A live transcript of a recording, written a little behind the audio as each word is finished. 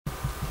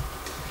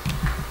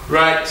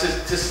Right,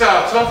 to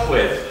start off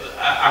with,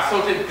 I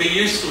thought it'd be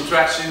useful to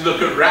actually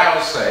look at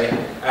Rousay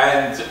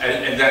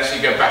and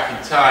actually go back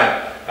in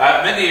time.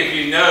 Many of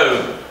you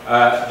know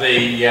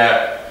the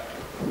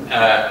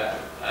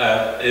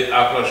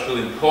archaeological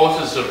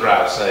importance of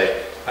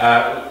Rousay,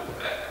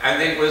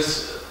 and it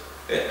was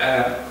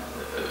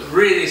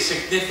really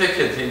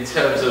significant in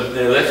terms of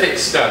Neolithic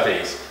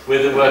studies,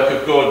 with the work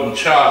of Gordon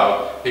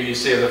Child, who you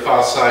see on the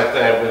far side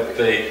there with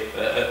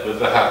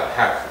the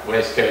half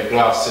waistcoat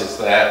glasses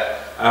there.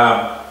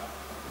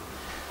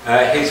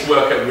 His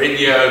work at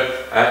Rigno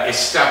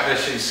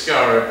establishing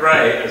Skara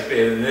Brae as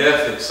being a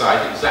Neolithic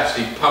site. It was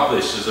actually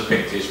published as a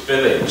Pictish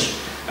village,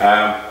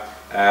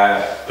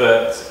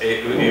 but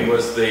it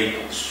was the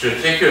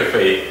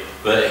stratigraphy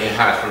that he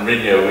had from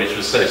Rigno which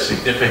was so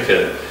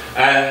significant.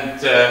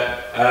 And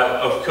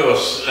of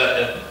course,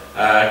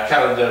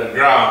 Callender and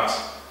Grant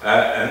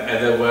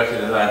and their work in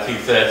the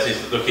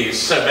 1930s, looking at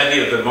so many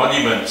of the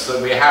monuments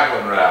that we have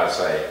on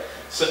Rousay.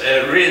 So,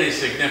 really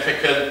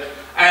significant.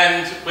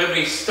 And when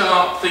we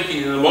start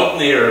thinking in the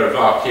modern era of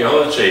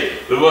archaeology,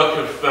 the work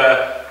of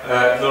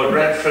Lord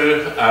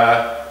Renfrew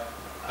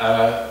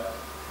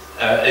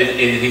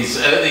in his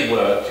early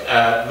work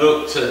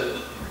looked at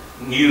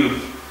new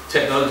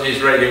technologies,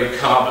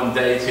 radiocarbon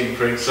dating,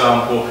 for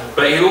example,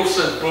 but he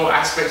also brought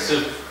aspects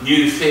of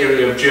new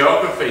theory of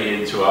geography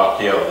into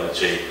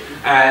archaeology.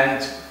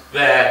 And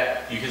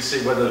there you can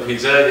see one of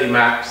his early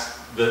maps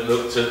that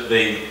looked at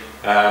the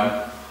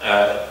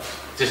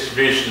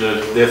distribution of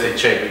Neolithic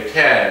chamber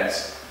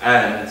cairns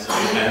and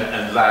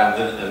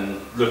land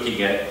and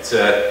looking at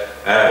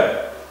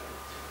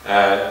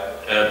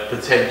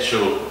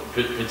potential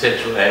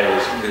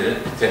areas,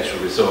 potential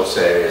resource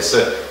areas.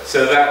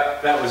 So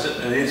that was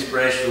an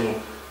inspirational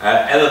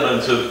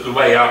element of the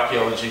way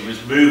archaeology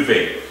was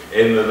moving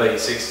in the late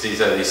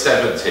 60s, early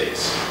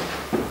 70s.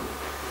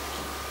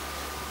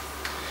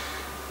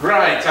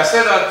 Right, I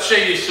said I'd show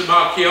you some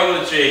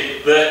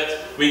archaeology that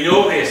we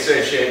normally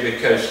associate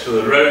with coastal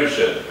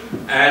erosion,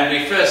 and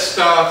we first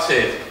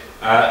started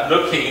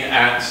looking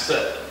at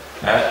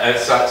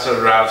sites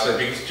on Rousay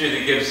because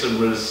Julie Gibson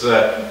was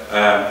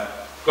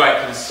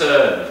quite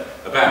concerned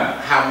about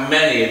how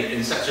many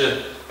in such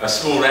a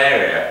small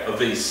area of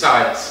these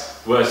sites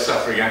were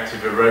suffering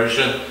active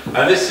erosion.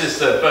 And this is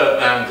the burnt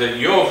mound at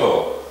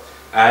Yorville,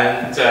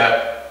 and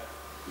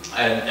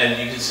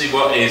you can see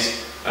what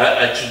is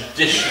a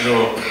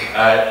traditional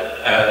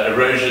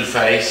erosion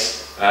face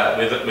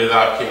with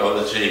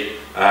archaeology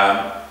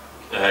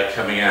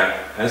coming out.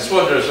 And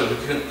Swandro is sort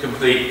of a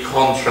complete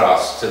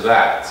contrast to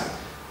that.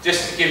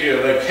 Just to give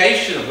you a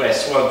location of where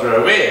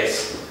Swandro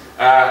is,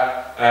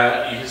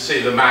 you can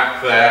see the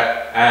map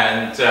there,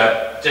 and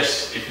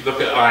just if you look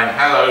at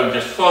Ironhallow and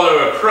just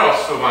follow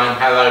across from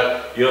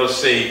Ironhallow, you'll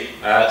see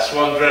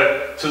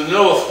Swandro. To the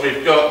north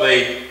we've got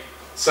the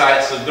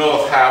sites of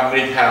North Howe,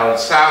 Mid Howe and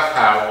South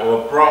Howe,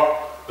 or Brock,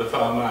 the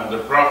farmland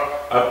of Brock.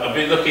 I've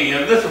been looking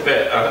a little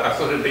bit, I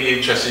thought it'd be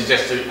interesting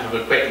just to have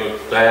a quick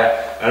look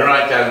there, and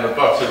right down the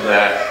bottom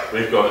there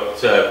we've got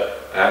the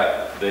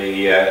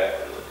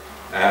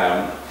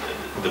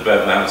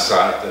burnt mound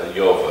site at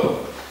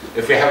Yorville.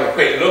 If we have a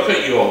quick look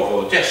at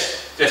Yorville,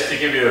 just to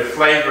give you a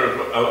flavour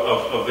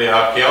of the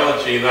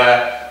archaeology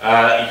there,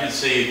 you can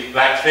see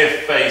that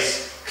cliff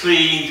face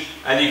cleaned,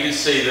 and you can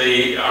see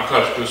the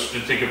archaeological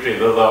stratigraphy of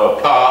the lower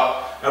part.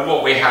 And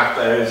what we have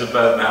there is a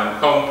burnt mound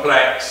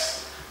complex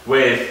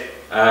with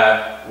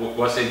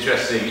what's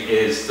interesting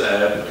is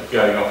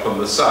going off on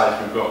the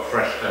side we've got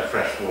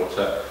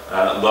freshwater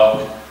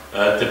lock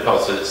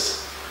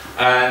deposits,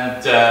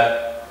 and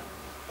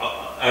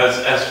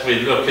as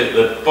we look at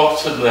the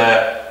bottom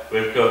there,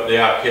 we've got the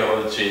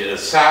archaeology at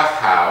South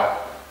Howe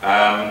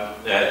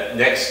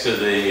next to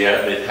the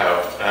Mid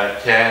Howe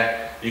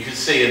cairn. You can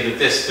see in the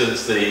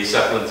distance the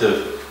settlement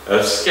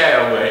of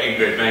Scale, where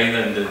Ingrid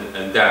Maynard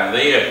and Dan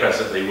Lee are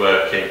presently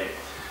working,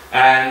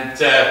 and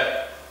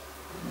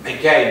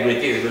again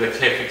we're dealing with a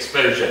cliff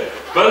exposure.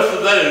 Both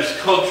of those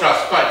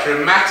contrast quite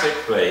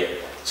dramatically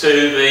to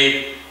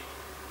the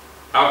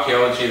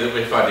archaeology that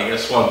we're finding at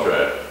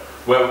Swandro,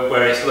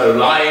 where it's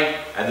low-lying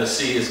and the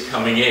sea is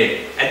coming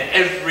in, and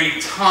every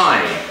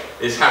time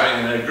is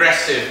having an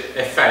aggressive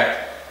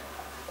effect,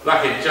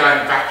 like a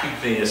giant vacuum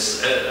cleaner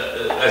as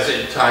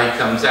the tide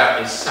comes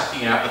out, is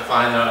sucking out the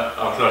finer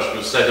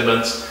archaeological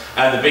sediments,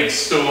 and the big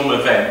storm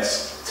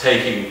events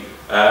taking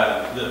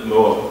the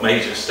more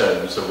major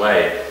stones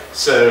away.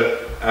 So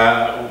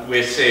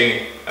we're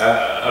seeing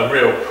a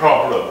real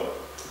problem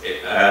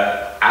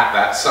at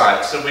that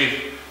site. So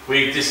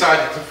we've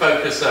decided to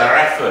focus our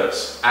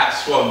efforts at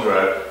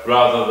Swandro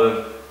rather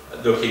than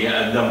looking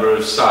at a number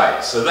of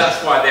sites. So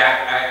that's why the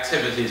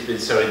activity has been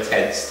so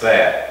intense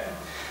there.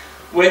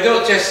 We're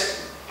not just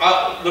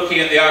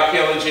looking at the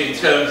archaeology in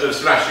terms of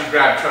smash and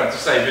grab, trying to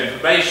save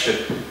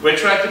information. We're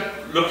trying to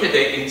look at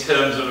it in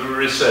terms of a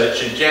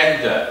research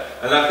agenda.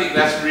 And I think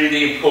that's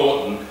really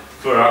important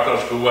for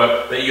archaeological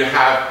work, that you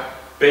have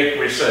big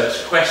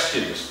research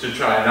questions to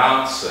try and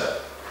answer.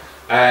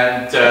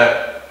 And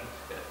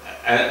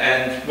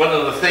one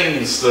of the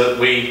things that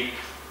we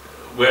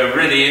we're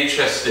really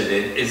interested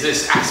in is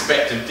this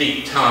aspect of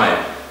deep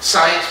time.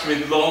 Sites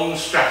with long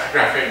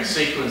stratigraphic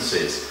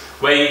sequences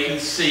where you can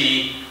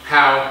see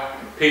how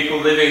people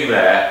living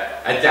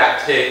there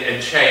adapted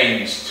and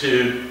changed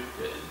to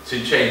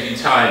changing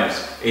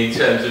times in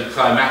terms of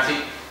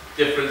climatic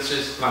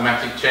differences,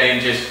 climatic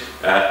changes,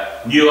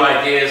 new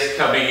ideas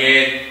coming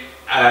in,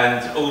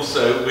 and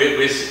also we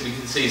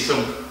can see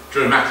some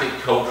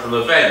dramatic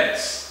cultural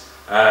events.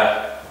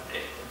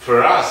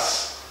 For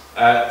us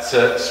at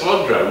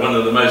Swandro, one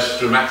of the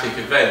most dramatic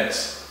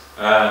events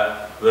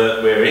that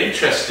we're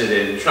interested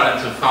in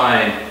trying to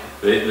find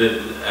the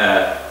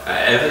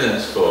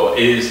evidence for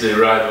is the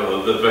arrival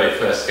of the very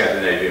first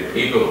Scandinavian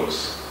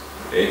peoples,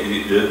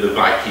 the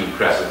Viking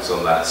presence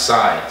on that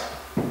site.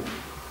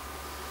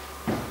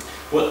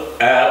 Well,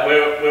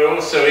 we're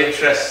also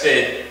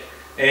interested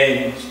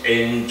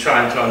in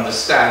trying to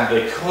understand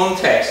the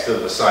context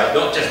of the site,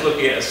 not just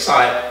looking at a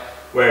site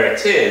where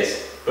it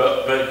is,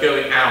 but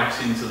going out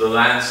into the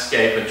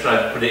landscape and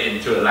trying to put it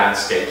into a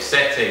landscape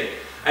setting.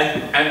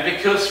 And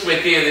because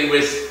we're dealing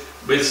with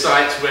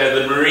sites where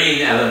the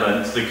marine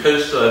element, the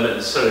coastal element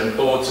is so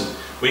important,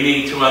 we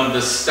need to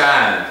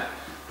understand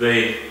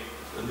the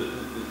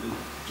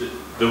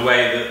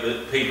way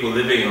that people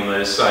living on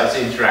those sites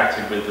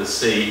interacted with the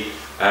sea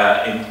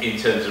in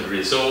terms of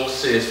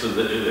resources for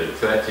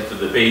collected for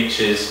the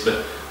beaches,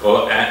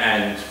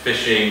 and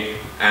fishing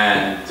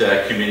and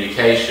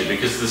communication.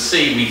 Because the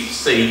sea we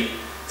see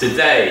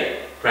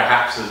today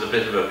perhaps as a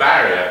bit of a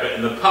barrier, but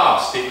in the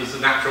past it was a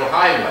natural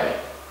highway.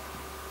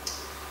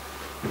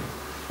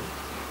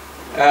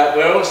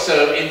 We're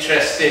also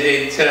interested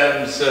in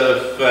terms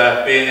of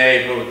being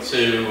able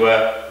to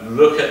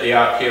look at the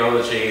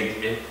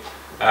archaeology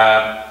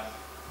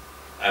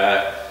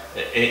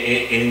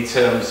in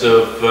terms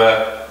of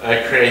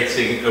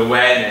creating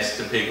awareness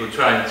to people,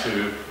 trying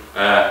to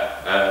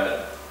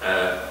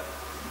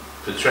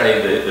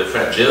portray the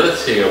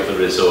fragility of the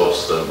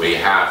resource that we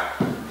have,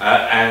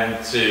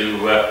 and to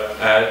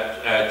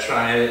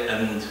try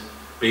and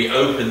be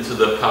open to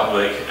the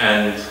public.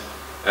 And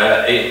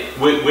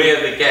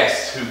we're the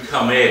guests who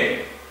come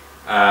in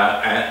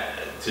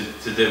to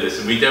do this,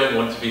 and we don't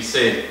want to be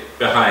seen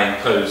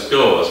behind closed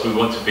doors. We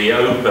want to be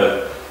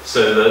open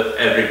so that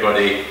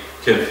everybody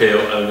can feel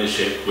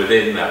ownership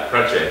within that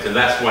project. And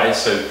that's why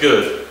it's so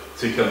good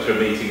to come to a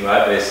meeting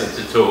like this and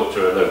to talk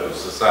to a local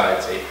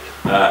society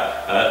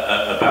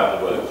about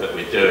the work that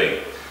we're doing.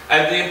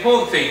 And the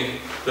important thing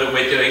that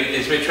we're doing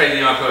is we're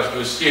training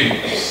archaeological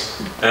students.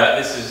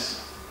 This is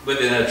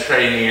within a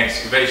training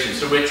excavation,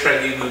 so we're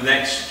training the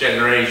next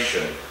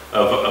generation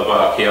of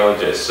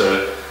archaeologists.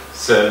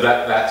 So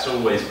that's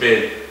always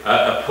been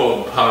an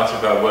important part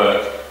of our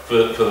work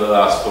for the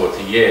last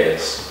 40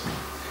 years.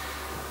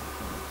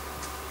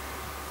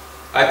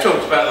 I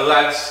talked about the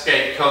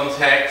landscape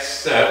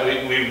context.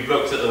 We've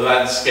looked at the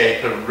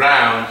landscape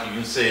around. You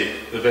can see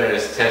the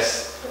various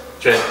test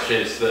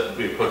trenches that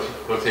we put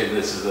in.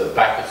 This is the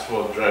back of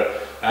Swandro.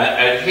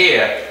 And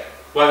here,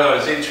 what I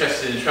was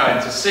interested in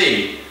trying to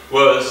see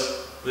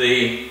was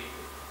the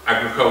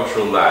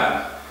agricultural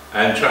land,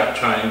 and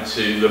trying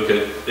to look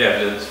at the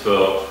evidence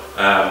for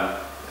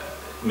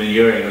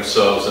manuring of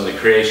soils and the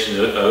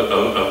creation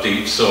of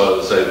deep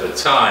soils over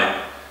time.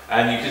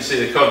 And you can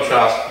see the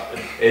contrast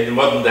in the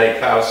modern day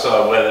plough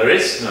soil, where there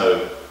is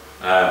no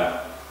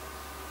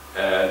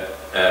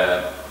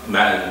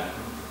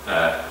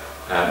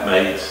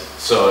man-made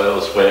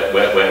soils,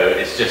 where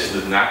it's just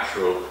the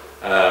natural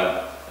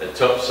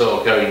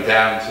topsoil going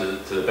down to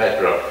the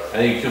bedrock.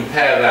 And you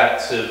compare that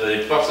to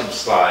the bottom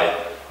slide,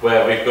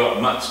 where we've got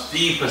much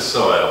deeper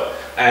soil.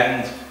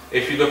 And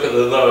if you look at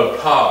the lower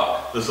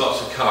part, there's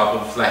lots of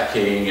carbon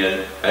flecking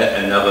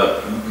and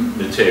other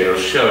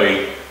materials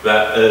showing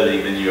that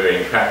early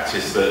manuring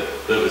practice that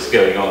was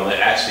going on that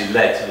actually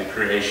led to the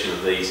creation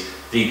of these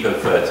deeper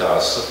fertile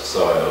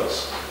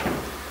soils.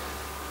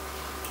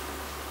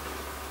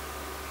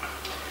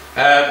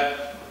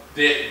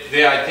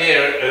 The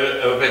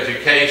idea of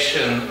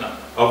education,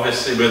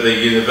 obviously with a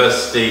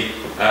university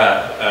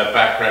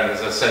background,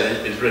 as I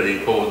said, is really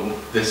important,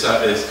 this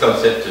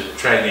concept of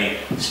training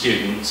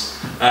students.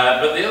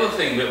 But the other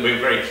thing that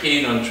we're very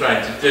keen on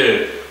trying to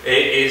do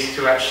is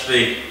to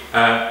actually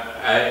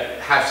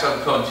have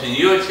some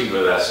continuity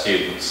with our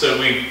students. So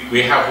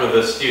we have with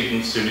us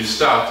students who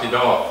started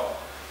off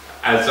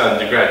as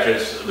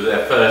undergraduates with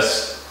their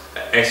first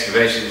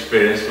excavation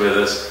experience with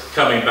us,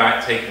 coming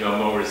back, taking on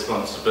more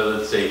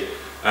responsibility.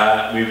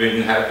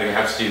 We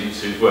have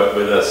students who've worked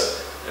with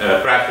us.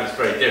 Bradford's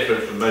very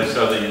different from most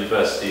other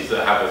universities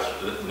that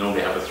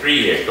normally have a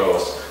 3-year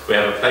course. We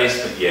have a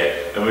placement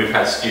year, and we've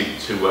had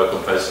students who work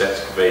on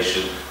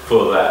post-excavation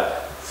for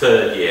that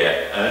 3rd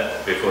year,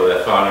 before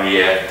their final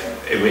year,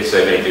 in which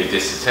they may do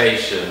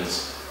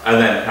dissertations,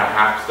 and then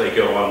perhaps they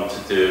go on to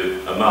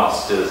do a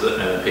master's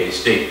and a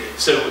PhD.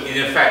 So in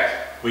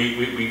effect,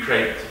 we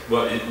create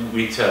what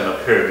we term a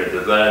pyramid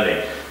of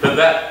learning. But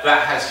that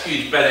has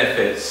huge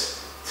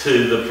benefits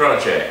to the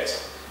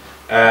project.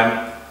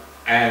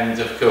 And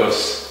of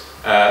course,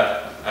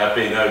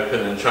 being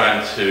open and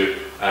trying to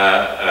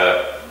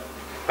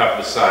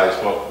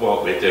emphasise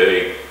what we're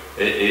doing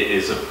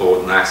is an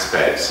important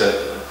aspect.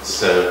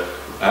 So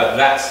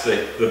that's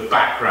the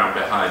background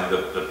behind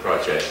the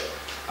project.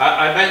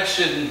 I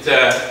mentioned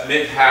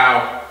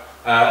Midhow.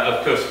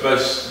 Of course,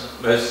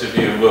 most of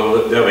you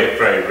will know it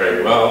very,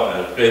 very well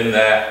and have been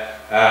there.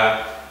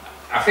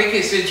 I think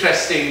it's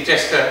interesting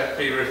just to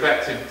be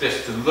reflective,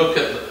 just to look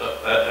at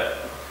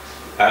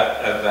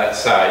that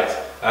site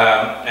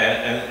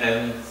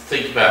and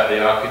think about the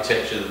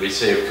architecture that we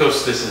see. Of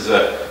course, this is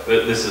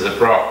a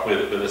broch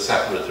with a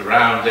settlement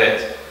around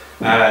it,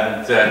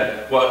 and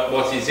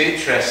what is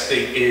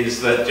interesting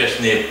is that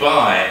just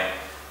nearby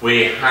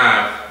we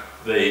have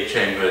the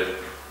chambered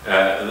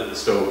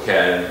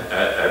Storcairn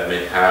at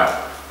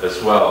Midhow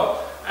as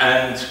well,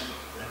 and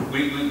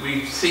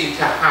we seem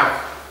to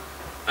have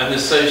an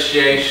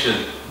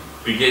association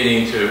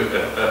beginning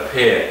to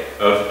appear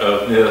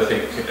of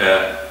Neolithic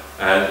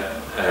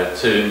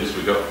tombs.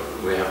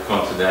 We have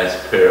Continental,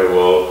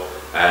 Kirkwall,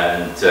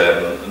 and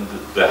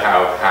the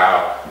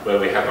How, where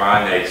we have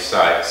Iron Age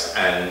sites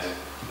and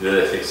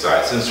Neolithic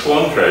sites, and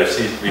Swandro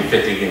seems to be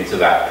fitting into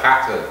that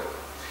pattern.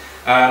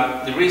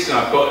 The reason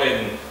I put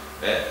in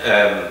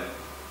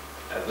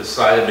at the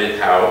side of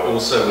Midhow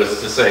also was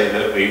to say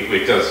that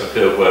we've done some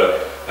field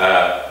work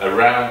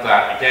around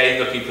that, again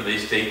looking for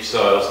these deep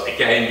soils,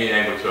 again being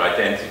able to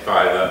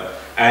identify them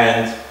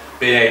and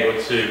being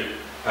able to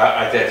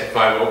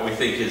identify what we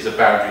think is a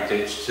boundary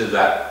ditch to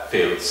that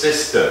field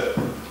system.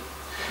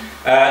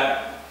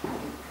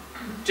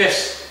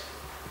 Just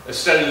a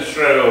stone's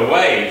throw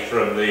away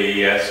from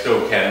the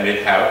Storcairn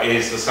Midhow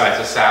is the site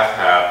of South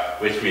How,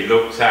 which we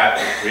looked at,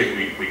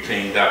 we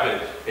cleaned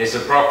up. It's a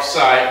broch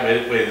site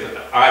with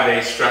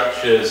Iron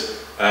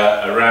structures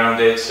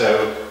around it,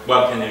 so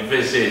one can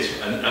envisage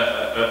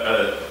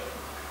a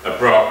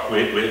broch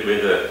with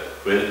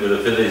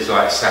a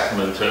village-like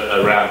settlement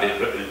around it,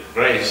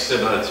 very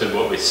similar to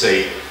what we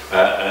see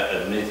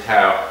at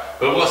Midhow.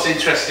 But what's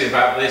interesting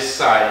about this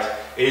site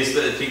is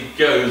that it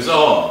goes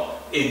on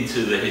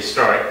into the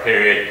historic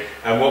period,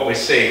 and what we're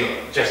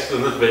seeing just a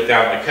little bit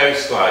down the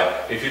coastline,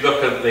 if you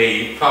look at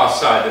the far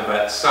side of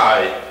that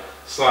slide,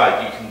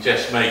 you can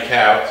just make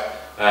out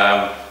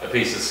a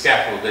piece of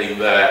scaffolding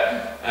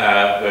there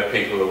where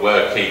people are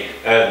working,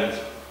 and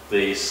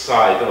the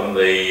slide on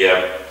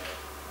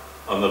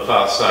the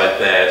far side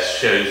there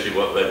shows you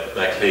what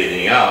they're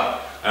cleaning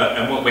up.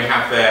 And what we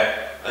have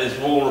there is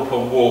wall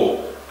upon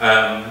wall,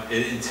 an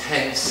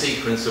intense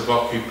sequence of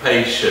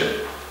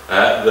occupation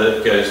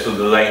that goes from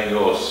the late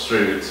Norse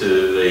through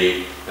to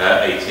the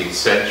 18th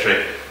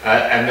century.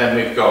 And then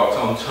we've got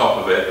on top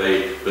of it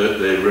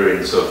the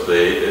ruins of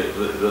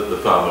the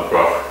farmer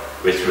broch,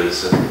 which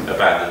was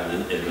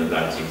abandoned in the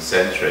 19th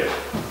century.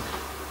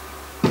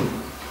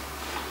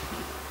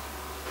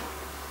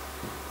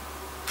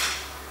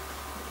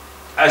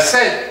 I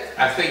said,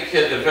 I think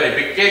at the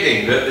very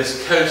beginning, that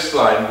this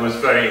coastline was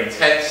very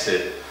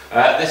intensive.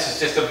 This is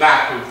just a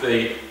map of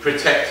the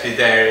protected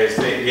areas,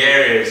 the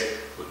areas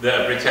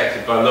that are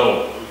protected by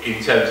law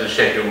in terms of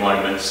scheduled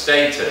monument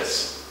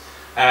status.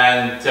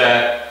 And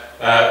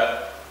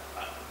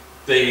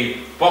the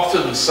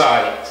bottom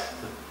site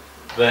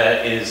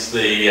there is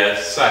the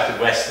site of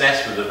West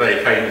Ness with the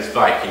very famous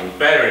Viking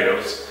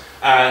burials,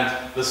 and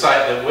the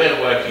site that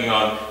we're working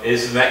on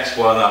is the next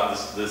one up,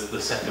 the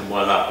second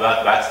one up.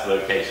 That's the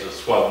location of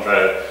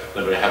Swandro.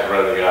 Then we have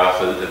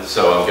Relegarth and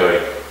so on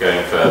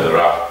going further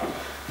up.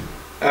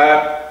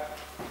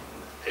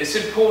 It's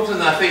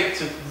important, I think,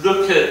 to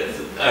look at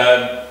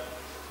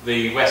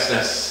the West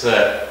Ness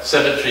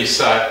cemetery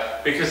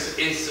site because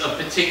it's of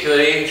particular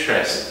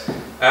interest.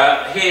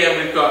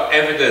 Here we've got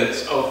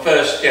evidence of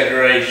first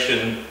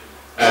generation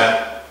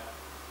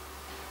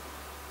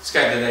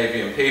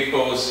Scandinavian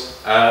peoples,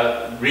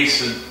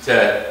 recent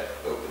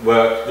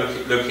work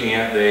looking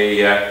at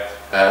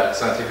the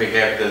scientific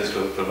evidence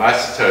from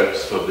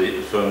isotopes from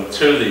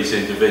two of these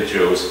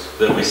individuals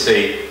that we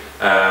see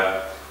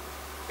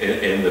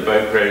in the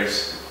boat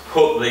graves,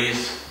 put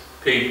these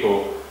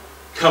people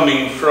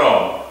coming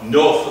from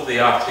north of the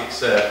Arctic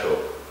Circle,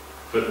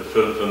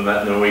 from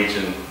that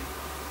Norwegian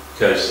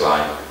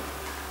coastline,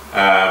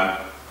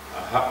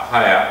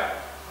 high up,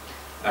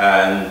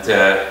 and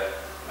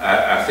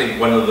I think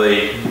one of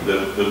the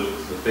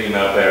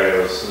female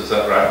burials, is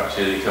that right,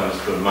 Julie, comes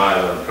from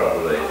Ireland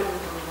probably?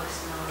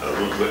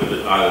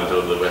 Ireland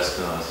or the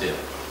Western Isles, yeah.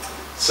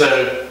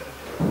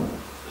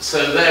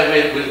 So there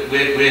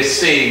we're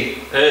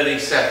seeing early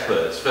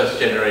settlers, first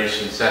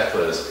generation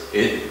settlers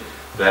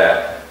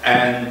there.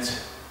 And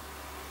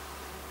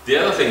the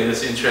other thing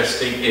that's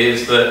interesting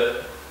is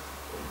that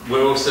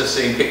we're also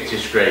seeing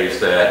Pictish graves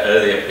there,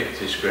 earlier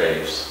Pictish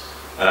graves.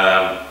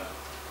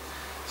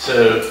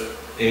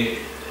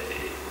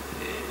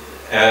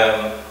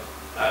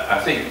 I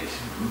think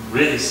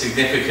really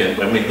significant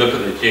when we look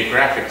at the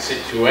geographic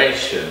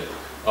situation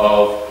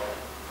of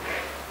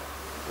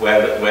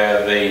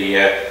where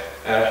the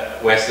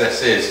West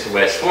Ness is to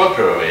where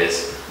Swandro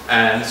is,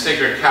 and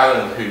Sigurd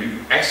Callan, who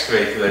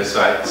excavated those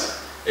sites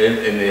in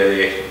the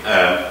early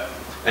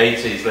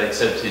 80s, late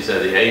 70s,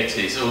 early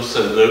 80s,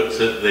 also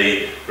looked at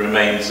the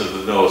remains of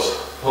the Norse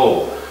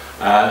Hall.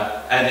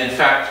 And in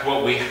fact,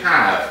 what we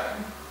have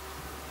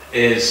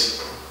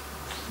is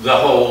the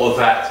whole of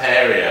that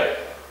area,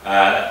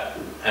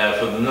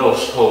 from the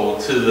Norse Hall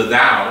to the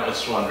now of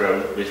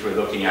Swandro, which we're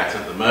looking at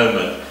the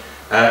moment,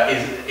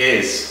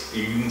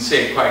 you can see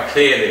it quite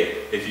clearly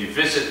if you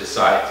visit the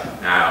site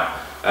now,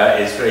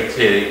 is very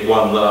clearly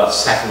one large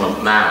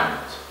settlement mound.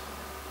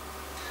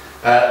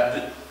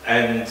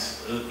 And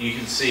you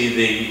can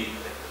see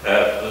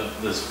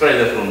there's very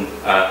little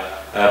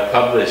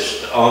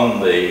published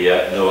on the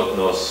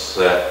Norse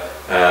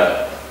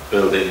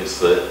buildings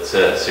that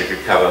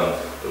Sigrid Cullen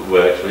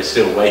worked. We're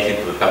still waiting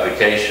for the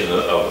publication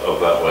of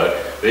that work.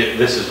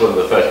 This is one of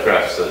the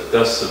photographs that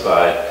does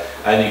survive,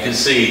 and you can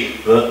see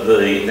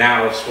the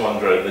now of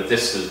Swandro, the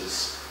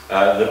distance.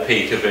 The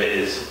peak of it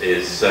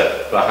is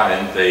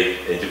behind the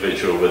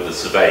individual with the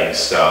surveying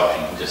staff.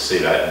 You can just see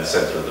that in the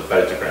centre of the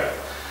photograph.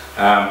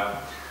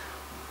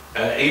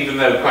 Even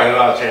though quite a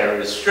large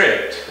area is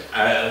stripped,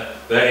 they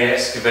only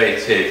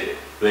excavated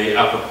the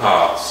upper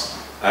parts.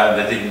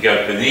 They didn't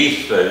go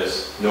beneath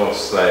those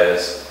Norse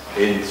layers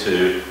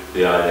into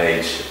the Iron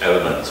Age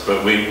elements,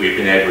 but we've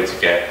been able to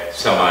get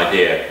some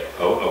idea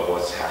of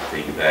what's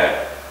happening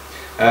there.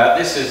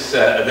 This is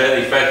an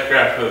early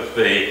photograph of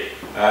the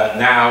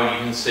now. You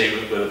can see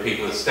where the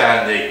people are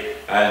standing,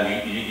 and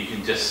you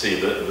can just see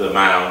the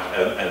mound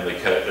and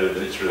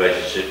its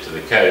relationship to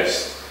the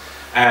coast.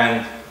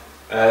 And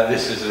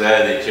this is an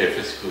early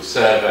geophysical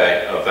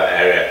survey of that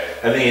area,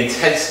 and the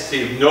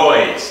intensity of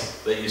noise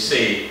that you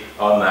see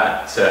on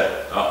that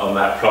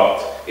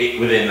plot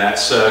within that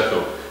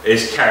circle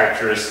is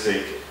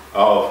characteristic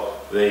of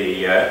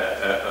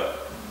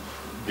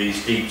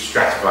these deep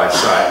stratified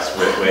sites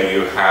where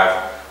you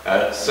have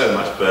so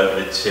much burnt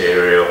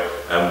material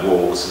and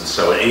walls and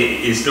so on.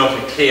 It's not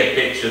a clear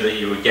picture that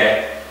you would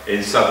get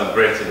in southern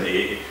Britain.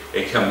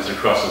 It comes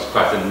across as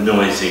quite a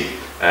noisy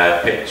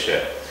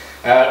picture.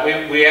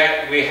 We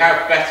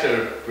have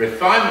better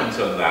refinement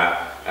on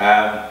that.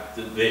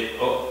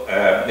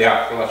 The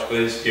Archaeological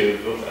Institute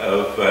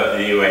of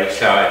the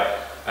UHI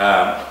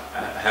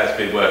has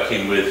been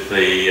working with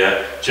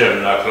the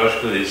German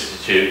Archaeological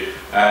Institute,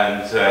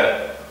 and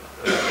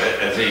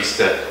at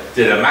Easter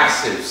did a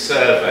massive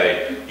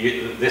survey.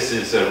 This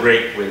is a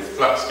rig with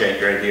flux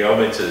gauge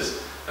radiometers.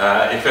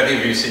 If any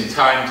of you have seen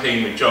Time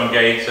Team with John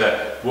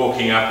Gator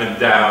walking up and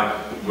down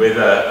with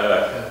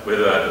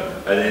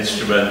an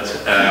instrument,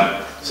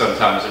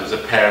 sometimes it was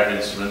a pair of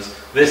instruments.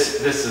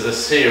 This is a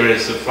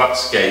series of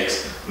flux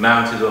gates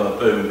mounted on a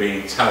boom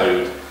being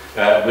towed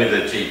with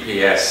a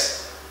GPS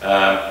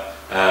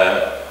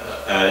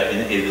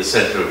in the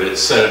centre of it.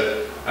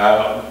 So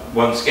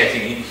one's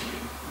getting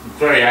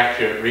very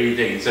accurate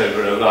readings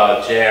over a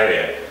large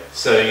area.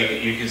 So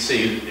you can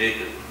see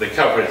the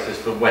coverage is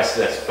from West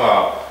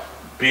Farm,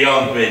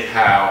 beyond Mid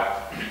Howe,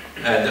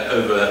 and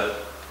over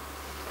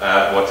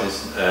what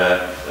is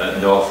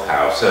North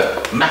Howe.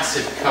 So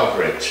massive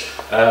coverage.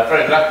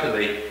 Very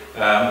luckily,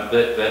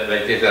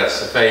 they did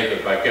us a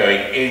favour by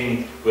going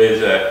in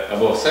with a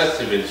more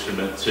sensitive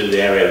instrument to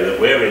the area that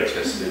we're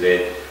interested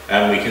in,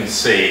 and we can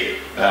see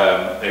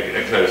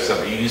a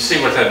close-up. You can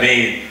see what I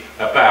mean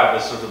about the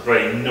sort of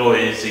very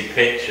noisy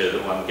picture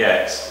that one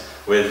gets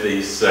with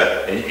these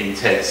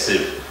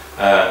intensive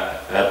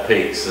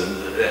peaks and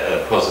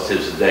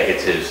positives and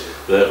negatives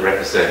that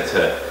represent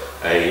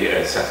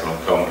a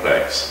settlement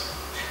complex.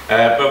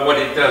 But what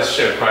it does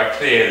show quite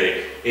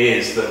clearly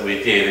is that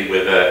we're dealing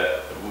with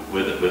a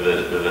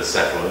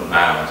settlement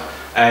mound,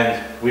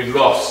 and we've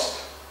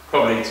lost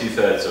probably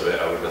 2/3 of it,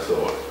 I would have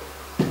thought.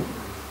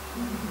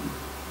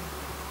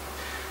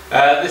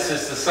 This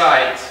is the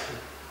site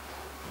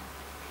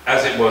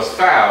as it was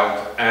found,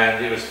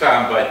 and it was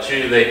found by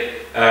Julie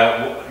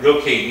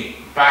looking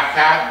back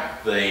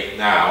at the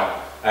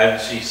now,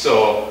 and she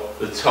saw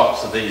the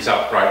tops of these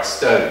upright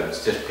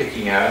stones just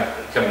coming out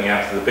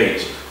of the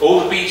beach.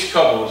 All the beach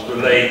cobbles were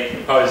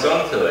laid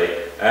horizontally,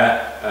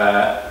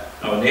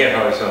 or near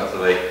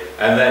horizontally,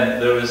 and then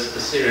there was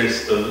a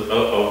series of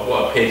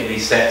what appeared to be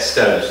set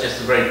stones, just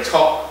the very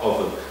top of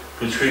them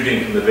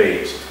protruding from the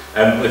beach.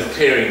 And with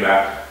clearing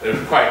that, there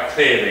was quite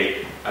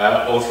clearly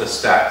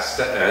orthostat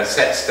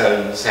set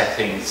stone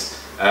settings,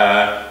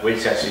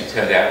 which actually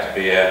turned out to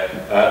be a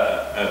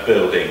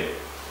building.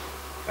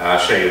 I'll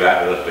show you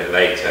that a little bit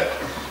later.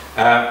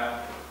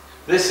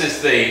 This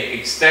is the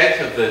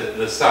extent of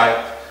the site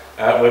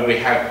where we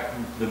had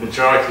the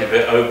majority of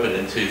it open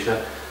in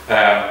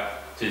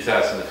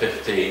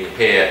 2015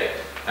 here,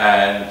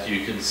 and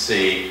you can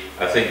see,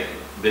 I think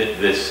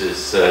this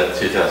is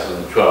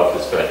 2012,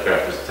 this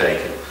photograph was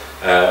taken,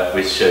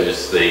 which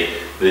shows the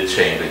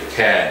chambered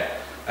cairn.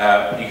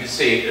 You can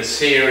see a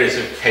series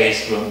of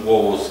casement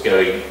walls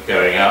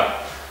going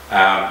up,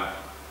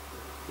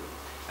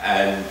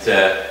 and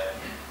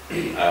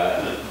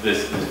this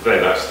is very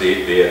much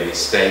the early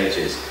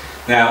stages.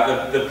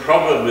 Now, the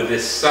problem with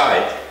this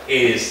site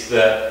is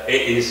that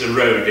it is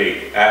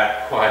eroding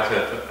at quite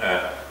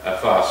a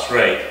fast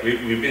rate.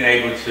 We've been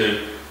able to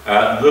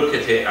look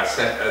at it,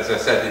 as I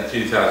said, in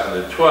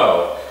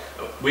 2012.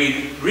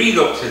 We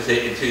re-looked at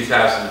it in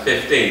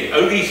 2015,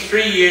 only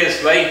 3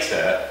 years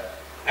later,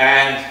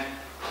 and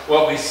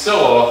what we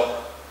saw...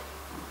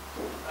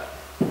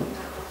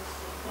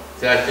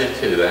 Did I do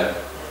 2 then?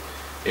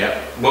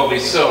 Yeah. What we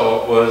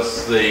saw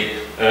was the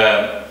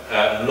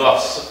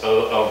loss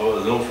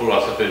of an awful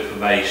lot of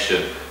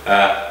information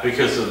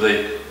because of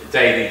the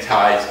daily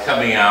tides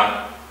coming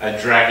out and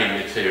dragging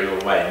material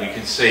away. And you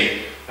can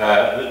see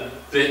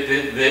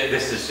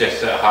this is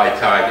just at high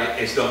tide.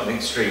 It's not an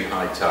extreme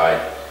high tide.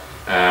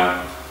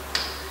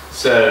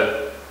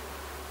 So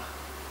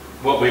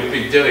what we've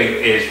been doing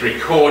is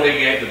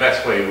recording it the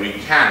best way we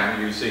can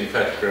using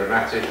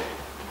photogrammetric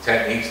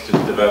techniques to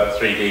develop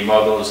 3D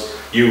models.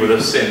 You will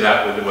have seen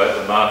that with the work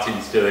that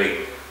Martin's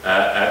doing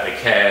at the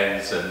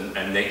cairns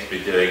and Nick's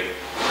been doing.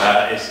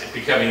 It's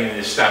becoming an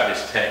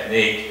established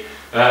technique.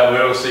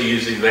 We're also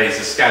using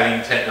laser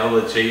scanning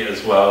technology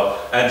as well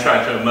and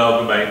trying to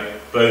amalgamate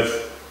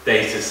both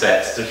data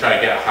sets to try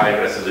and get a high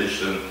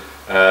resolution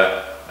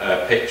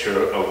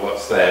picture of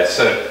what's there.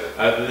 So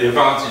the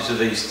advantage of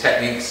these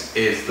techniques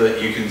is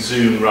that you can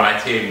zoom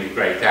right in with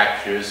great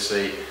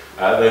accuracy.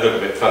 They look a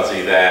bit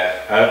fuzzy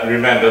there.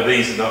 Remember,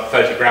 these are not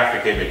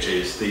photographic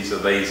images, these are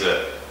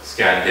laser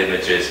scanned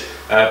images.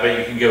 But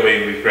you can go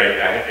in with great,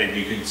 and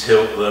you can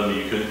tilt them,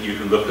 you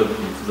can look at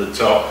them from the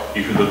top,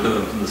 you can look at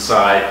them from the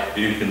side,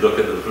 you can look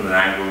at them from an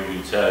angle,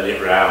 you can turn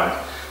it around.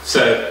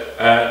 So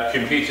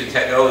computer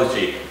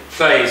technology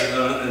plays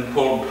an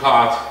important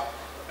part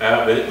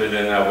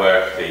within our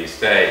work these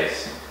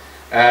days.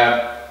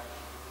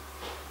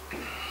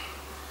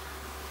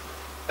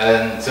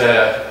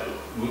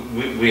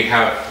 We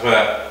have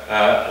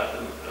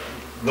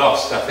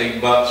lost, I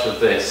think, much of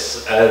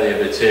this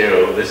earlier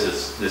material. This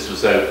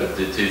was opened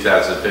in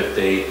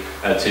 2015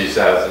 and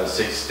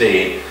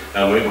 2016,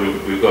 and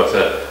we've got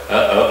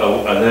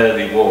an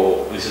early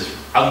wall. This is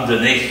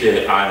underneath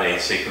the Iron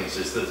Age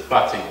sequences that's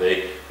butting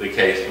the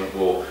casement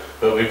wall,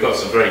 but we've got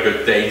some very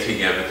good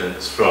dating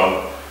evidence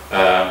from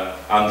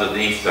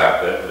underneath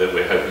that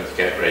we're hoping to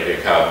get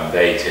radiocarbon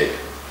dated.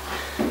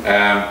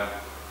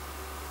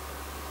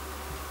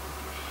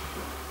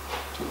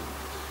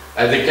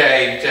 And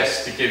again,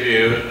 just to give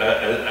you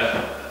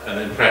an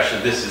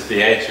impression, this is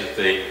the edge of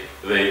the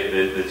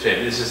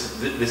chin. This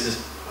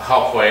is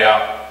halfway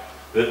up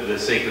the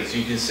sequence.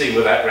 You can see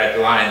where that red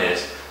line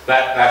is.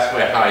 That's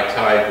where high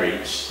tide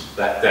reached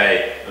that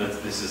day.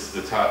 This is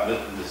the tide.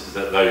 This is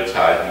at low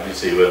tide. You can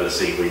see where the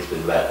seaweed's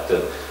been left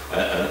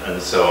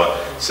and so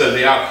on. So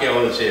the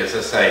archaeology, as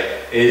I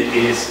say,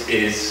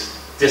 is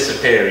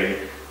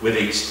disappearing with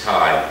each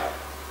tide.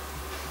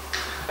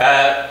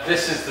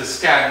 This is the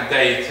scan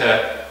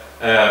data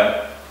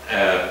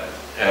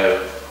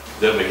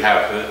that we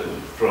have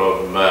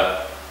from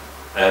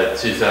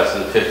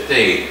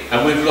 2015,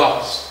 and we've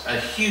lost a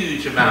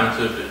huge amount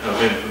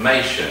of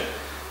information.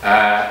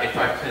 If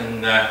I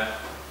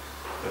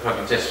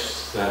can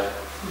just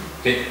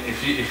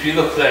if you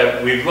look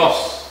there, we've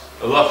lost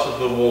a lot of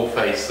the wall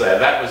face there.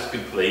 That was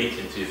complete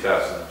in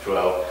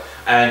 2012,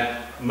 and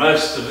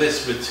most of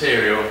this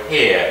material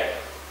here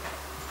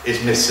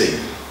is missing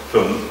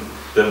from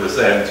that was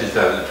there in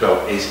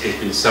 2012. It's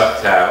been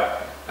sucked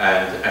out,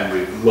 and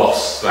we've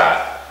lost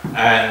that.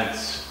 And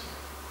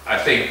I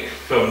think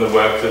from the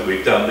work that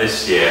we've done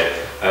this year,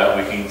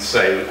 we can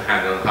say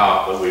hand on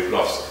heart that we've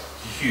lost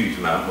a huge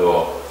amount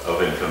more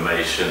of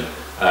information,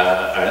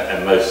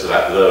 and most of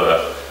that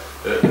lower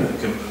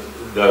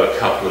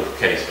couple of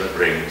casement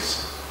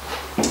rings.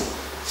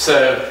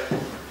 So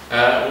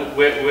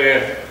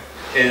we're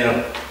in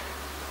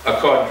a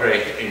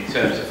quandary in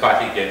terms of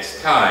fighting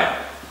against time.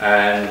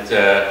 And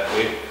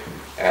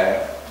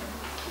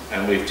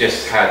we've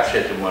just had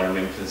Schedule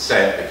Monument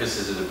consent, because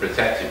this is a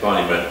protected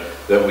monument,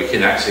 that we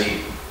can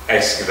actually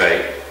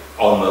excavate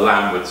on the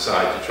landward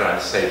side to try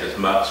and save as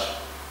much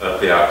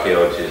of the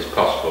archaeology as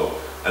possible.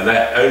 And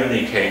that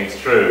only came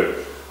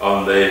through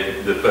on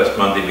the first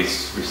Monday we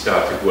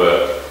started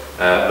work,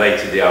 late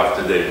in the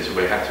afternoon, so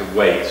we had to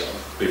wait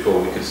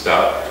before we could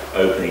start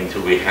opening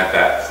until we had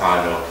that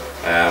final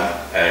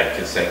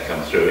consent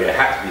come through. It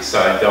had to be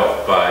signed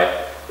off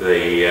by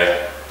the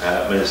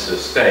Minister of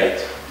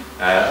State,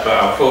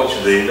 but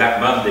unfortunately that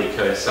Monday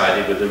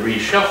coincided with the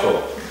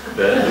reshuffle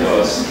that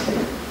was.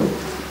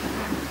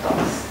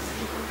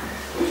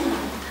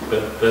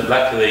 But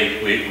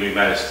luckily we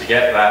managed to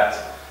get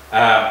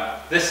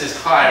that. This is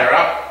higher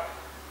up,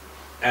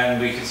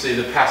 and we can see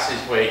the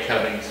passageway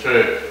coming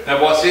through. Now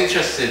what's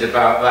interesting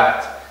about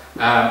that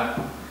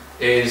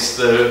is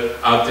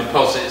our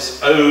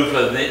deposits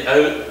overlying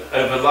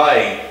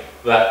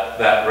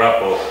that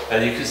rubble,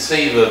 and you can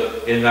see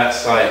in that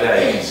side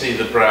there, you can see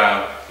the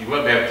brown. You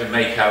won't be able to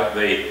make out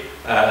the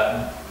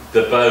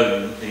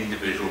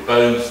individual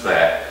bones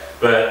there,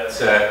 but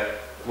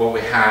what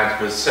we had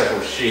was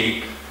several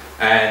sheep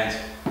and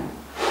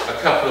a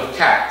couple of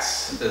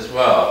cats as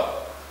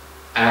well,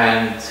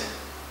 and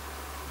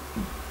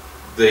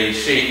the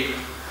sheep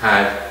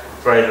had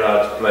very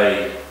large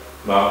blade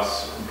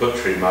marks,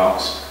 butchery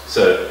marks,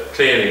 So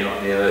clearly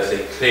not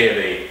Neolithic,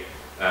 clearly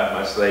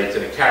much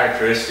later. A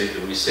characteristic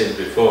that we've seen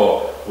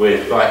before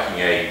with Viking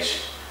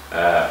Age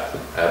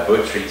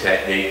butchery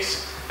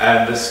techniques.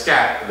 And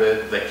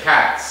the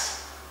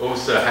cats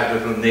also had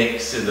little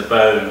nicks in the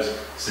bones,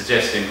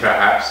 suggesting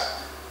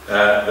perhaps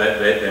that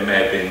they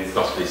may have been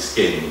possibly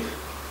skinned.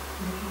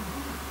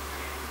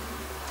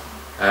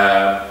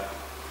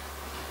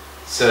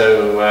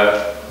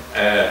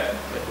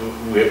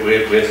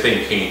 We're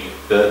thinking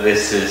that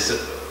this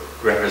is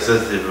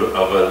representative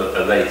of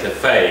a later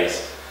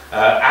phase.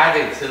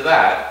 Added to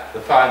that, the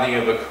finding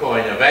of a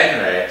coin of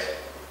Enred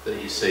that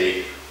you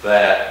see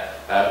there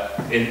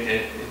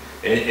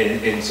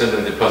in some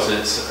of the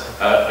deposits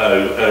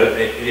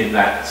in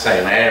that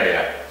same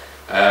area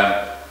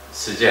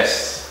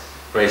suggests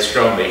very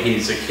strongly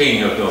he's a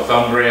king of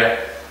Northumbria.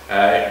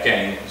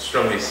 Again,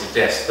 strongly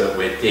suggests that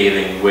we're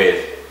dealing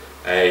with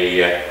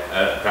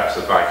perhaps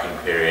a Viking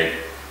period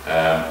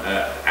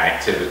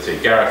activity.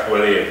 Gareth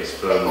Williams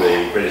from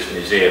the British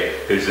Museum,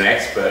 who's an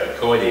expert at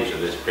coinage of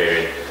this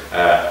period,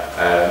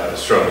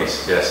 strongly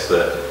suggests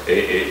that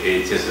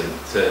it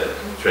isn't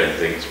trade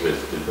links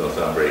with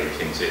Northumbria. He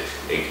thinks it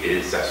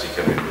is actually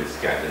coming with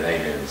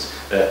Scandinavians.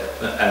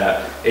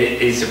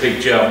 It's a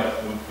big jump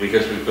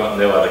because we've got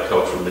no other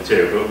cultural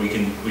material, but we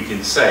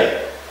can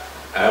say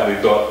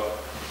we've got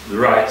the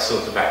right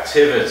sort of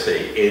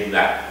activity in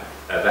that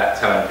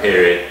time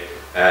period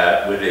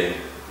within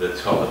the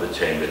top of the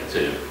chamber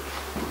too.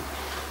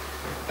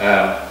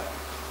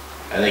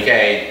 And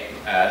again,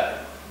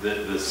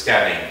 the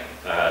scanning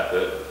that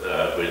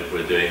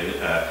we're doing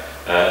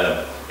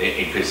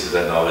increases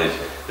our knowledge.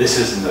 This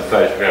isn't a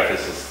photograph.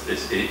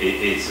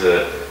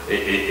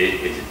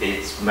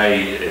 It's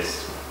made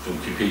from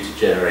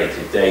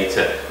computer-generated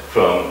data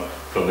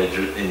from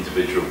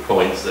individual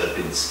points that have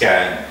been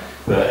scanned.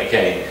 But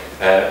again,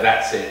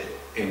 that's it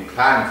in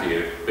plan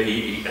view. But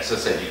as I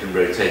said, you can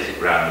rotate it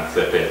around and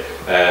flip it.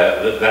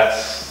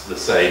 That's the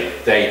same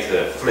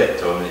data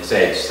flipped on its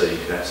edge, so you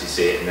can actually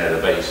see it in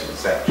elevation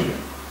section.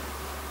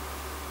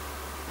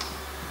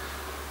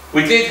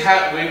 We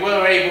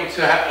were able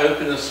to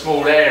open a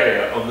small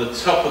area on the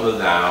top of the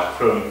Now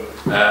from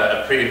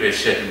a previous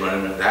scheduled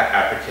monument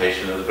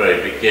application at the very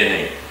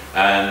beginning,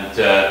 and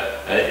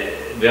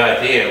the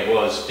idea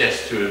was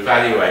just to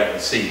evaluate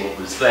and see what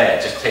was there.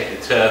 Just take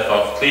the turf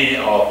off, clean it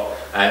off,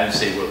 and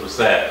see what was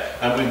there.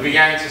 And we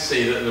began to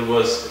see that there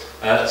was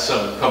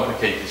some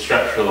complicated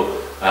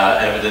structural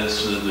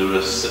evidence. That there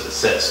was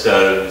set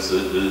stones,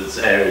 that there's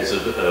areas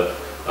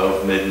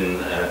of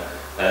midden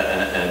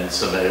and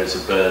some areas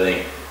of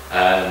burning.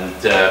 And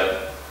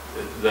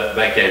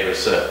that gave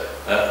us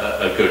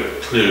a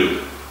good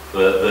clue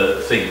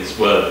that things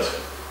weren't,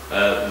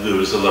 there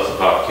was a lot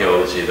of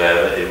archaeology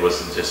there, that it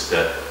wasn't just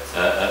a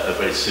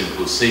very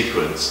simple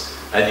sequence.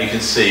 And you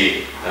can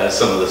see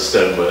some of the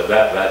stonework,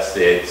 that's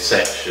the edge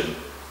section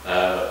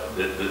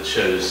that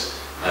shows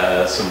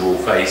some wall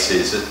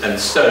faces and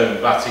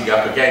stone butting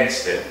up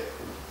against it.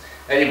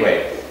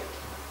 Anyway,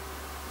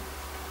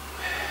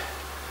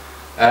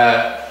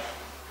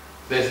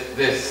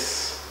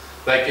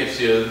 that gives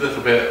you a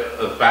little bit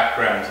of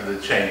background to the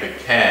chamber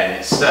cairn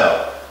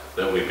itself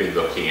that we've been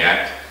looking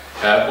at.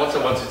 What I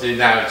want to do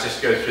now is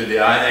just go through the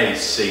Iron Age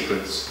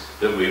sequence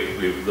that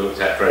we've looked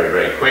at very,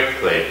 very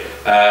quickly.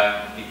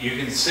 You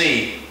can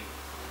see,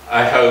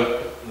 I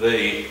hope,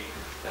 the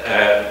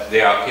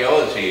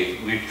archaeology.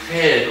 We've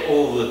cleared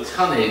all the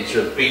tonnage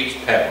of beach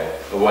pebble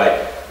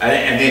away,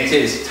 and it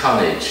is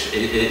tonnage.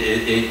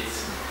 It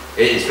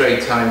is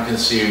very time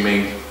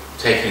consuming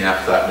taking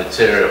up that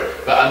material,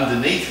 but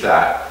underneath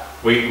that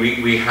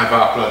we have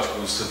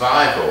archaeological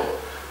survival,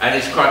 and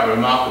it's quite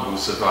remarkable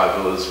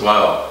survival as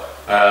well.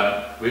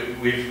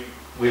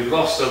 We've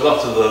lost a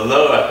lot of the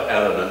lower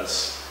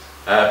elements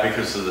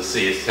because of the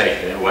sea has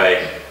taken it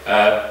away,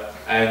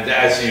 and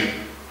as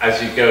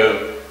you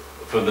go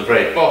from the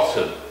very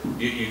bottom,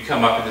 you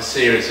come up in a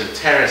series of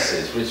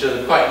terraces, which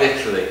are quite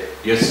literally,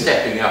 you're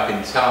stepping up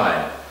in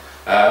time.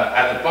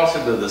 At the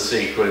bottom of the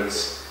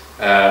sequence,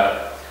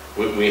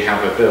 we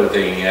have a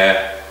building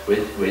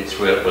which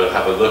we'll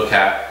have a look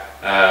at,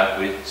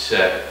 which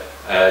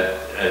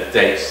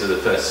dates to the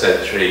 1st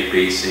century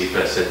BC,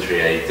 1st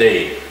century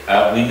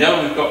AD. We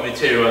know we've got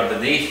material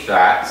underneath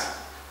that,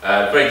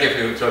 very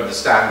difficult to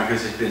understand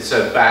because it's been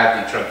so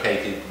badly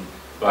truncated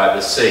by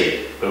the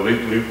sea, but we've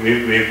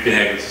been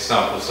able to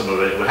sample some of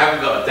it. We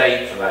haven't got a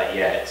date for that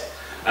yet.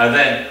 And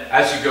then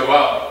as you go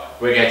up,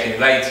 we're getting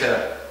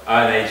later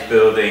Iron Age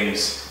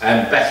buildings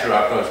and better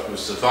archaeological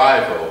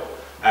survival.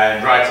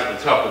 And right at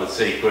the top of the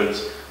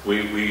sequence,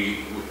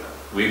 we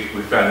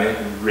found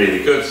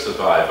really good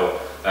survival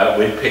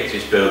with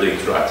pictish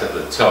buildings right at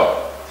the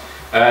top.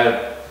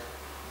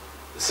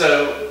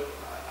 So,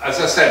 as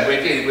I said,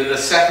 we're dealing with a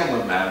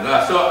settlement mound, and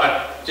I thought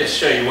I'd just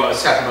show you what a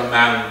settlement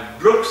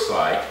mound looks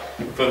like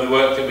from the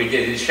work that we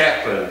did in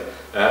Shetland.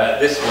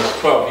 This was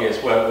 12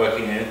 years work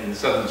working in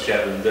southern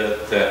Shetland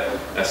at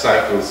a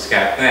site called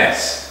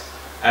Scaithness.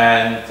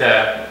 And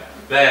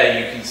there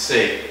you can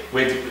see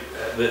with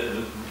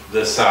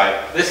the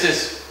site. This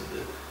is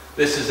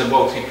This is a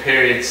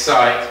multi-period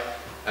site.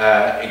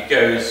 It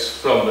goes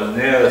from the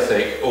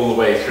Neolithic all the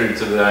way through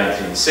to the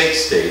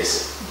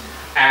 1960s.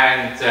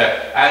 And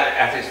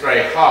at its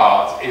very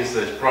heart is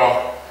this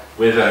broch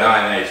with an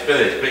Iron Age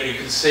village. But you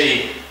can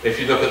see, if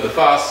you look at the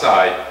far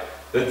side,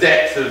 the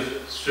depth of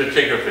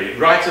stratigraphy.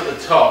 Right at the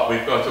top,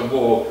 we've got a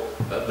wall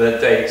that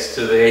dates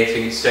to the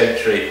 18th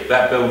century.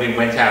 That building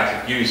went out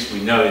of use,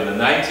 we know, in the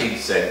 19th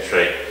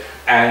century.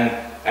 And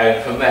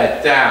from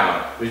there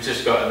down, we've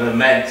just got an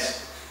immense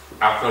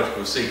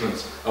archaeological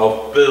sequence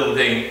of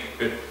building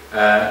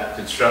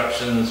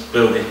constructions,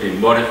 buildings being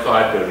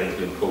modified, buildings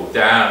being pulled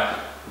down,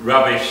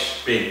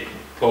 rubbish being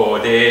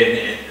poured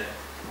in,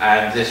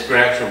 and this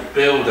gradual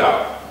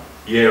build-up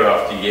year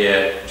after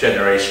year,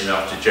 generation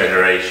after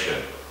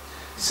generation.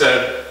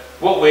 So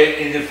what we're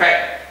in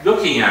fact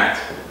looking at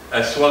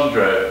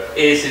Swandro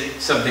is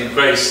something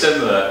very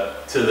similar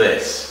to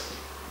this,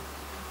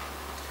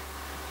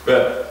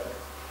 but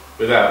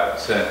without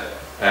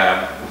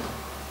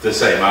the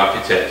same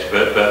architecture,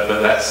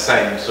 but that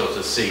same sort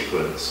of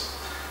sequence.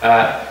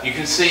 You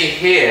can see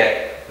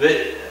here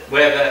that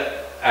where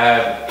the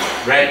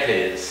red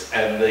is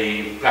and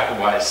the black and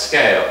white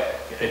scale.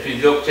 If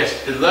you look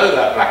just below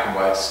that black and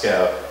white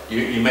scale,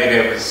 you may be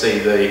able to see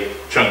the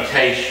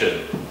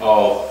truncation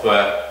of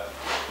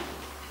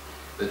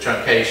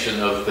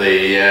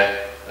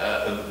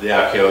the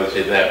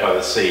archaeology there by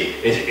the sea.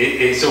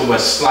 It's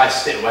almost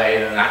sliced it away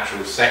in a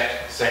natural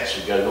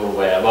section going all the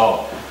way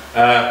along.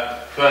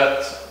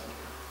 But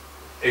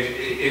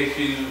if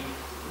you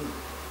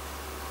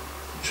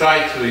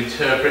try to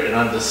interpret and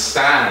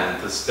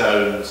understand the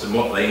stones and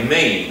what they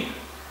mean,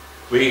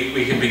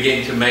 we can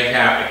begin to make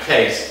out a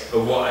case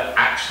of what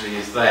actually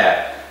is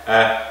there.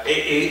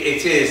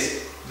 It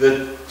is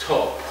the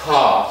top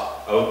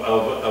part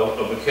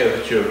of the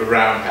curvature of a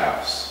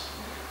roundhouse.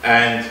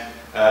 And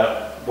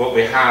what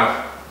we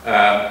have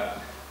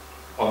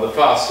on the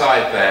far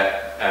side there,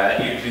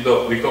 if you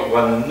look, we've got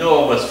one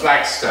enormous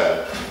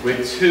flagstone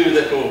with two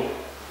little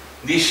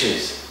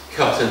niches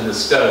cut in the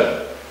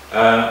stone.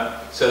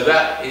 So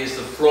that is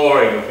the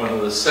flooring of one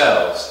of the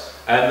cells,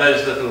 and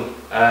those little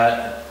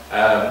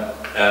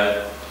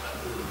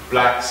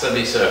black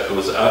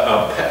semicircles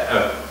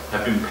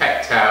have been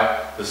pecked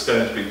out, the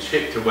stone's been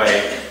chipped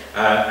away,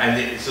 and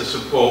it's a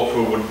support for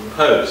a wooden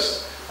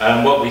post.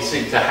 And what we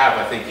seem to have,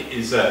 I think,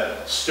 is a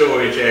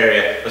storage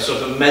area, a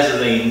sort of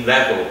mezzanine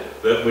level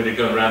that would have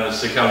gone around the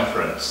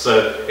circumference.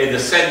 So in the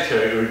centre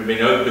it would have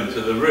been open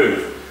to the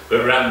roof,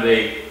 but around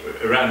the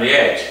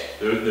edge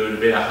there would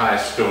have been a higher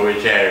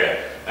storage area.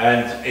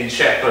 And in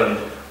Shetland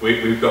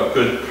we've got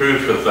good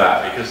proof of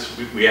that, because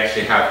we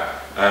actually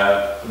have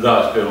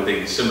large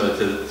buildings similar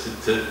to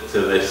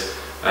this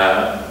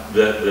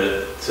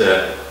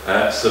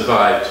that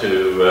survive to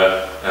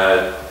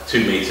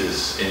 2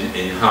 metres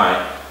in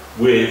height,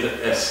 with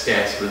a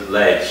escarpment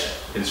ledge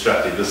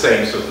constructed, the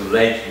same sort of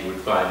ledge you would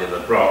find in a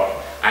broch,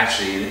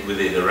 actually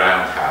within the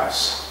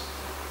roundhouse.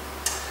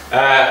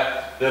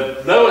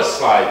 The lower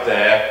slide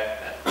there,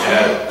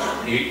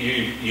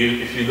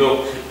 if you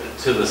look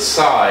to the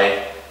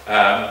side,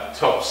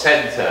 top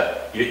centre,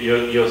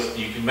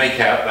 you can make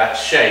out that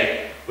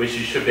shape, which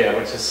you should be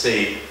able to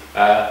see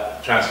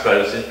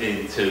transposed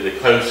into the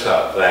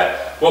close-up there.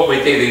 What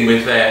we're dealing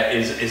with there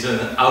is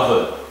an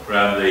oven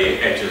around the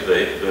edge of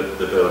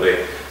the building.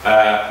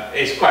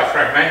 It's quite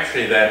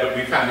fragmentary there, but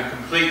we found a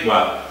complete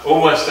one,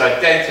 almost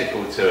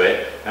identical to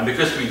it, and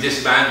because we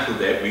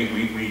dismantled it, we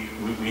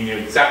knew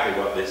exactly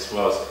what this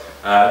was.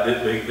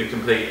 The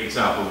complete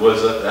example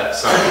was at that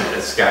site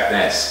at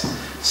Scatness.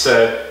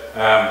 So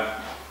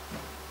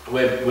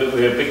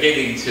we're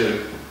beginning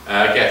to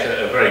get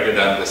a very good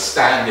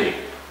understanding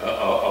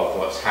of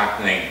what's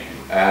happening,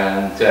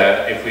 and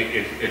if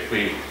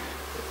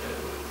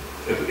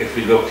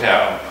we look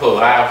out and pull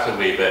out a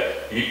wee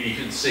bit, you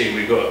can see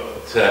we've got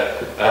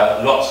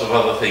lots of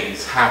other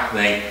things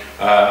happening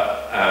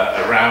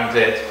around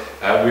it.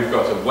 We've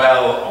got a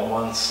well on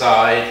one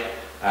side,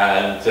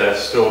 and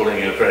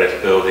stalling of various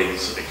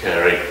buildings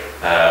occurring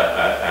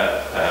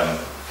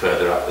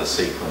further up the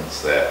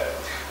sequence there.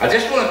 I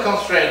just want to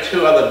concentrate on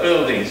two other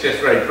buildings just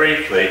very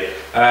briefly.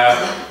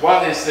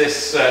 One is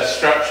this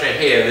structure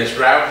here, this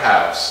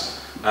roundhouse.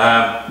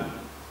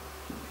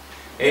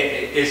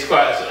 It's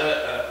quite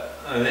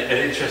an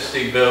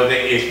interesting building.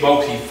 It's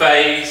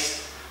multi-phased.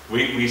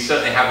 We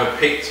certainly have a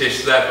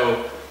Pictish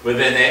level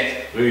within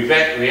it. We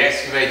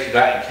excavated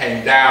that and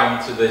came down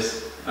to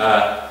this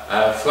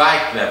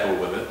flag level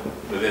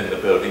within the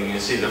building. You can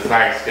see the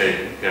flags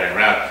going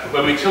around.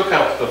 When we took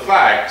off the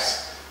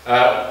flags,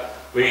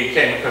 we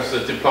came across a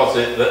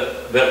deposit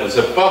that was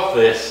above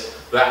this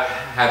that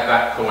had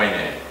that coin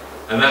in.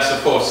 And that's a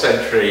 4th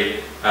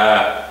century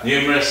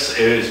numerous.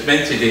 It was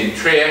minted in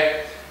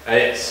Trier.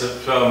 It's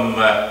from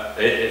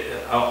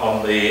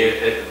on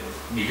the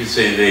you can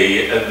see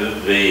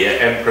the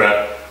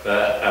emperor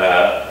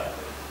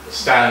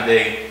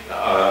standing,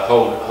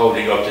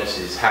 holding objects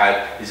in his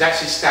hand. He's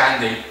actually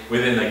standing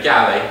within a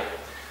galley,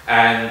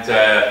 and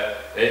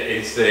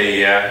it's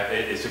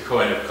a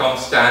coin of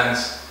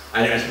Constance.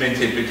 and it was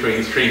minted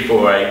between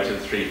 348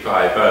 and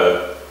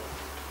 350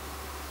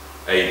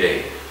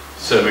 AD.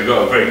 So we've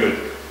got a very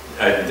good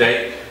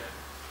date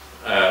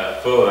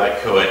for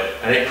that coin,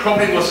 and it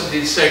probably wasn't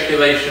in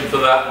circulation for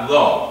that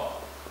long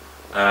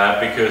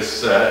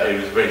because it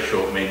was a very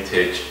short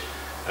mintage,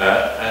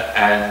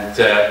 and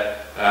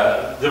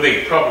the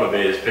big problem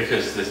is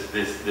because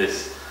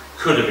this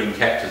could have been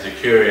kept as a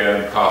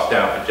curio and passed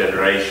down for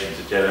generations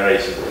and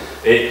generations.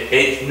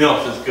 It's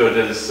not as good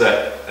as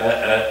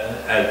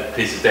a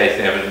piece of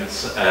dating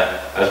evidence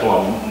as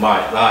one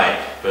might like,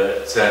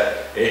 but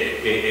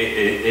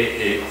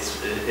it's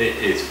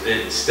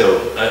still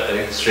an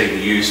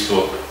extremely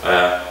useful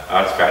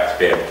artifact to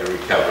be able to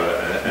recover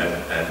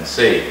and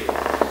see.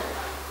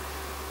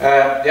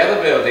 The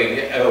other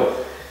building,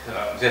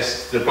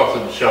 just the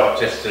bottom shot,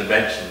 just to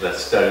mention the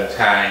stone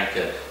tank,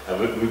 and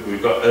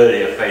we've got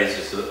earlier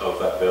phases of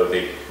that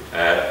building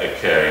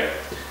occurring.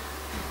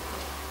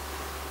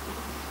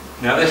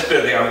 Now this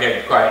building I'm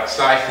getting quite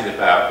excited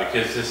about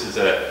because this is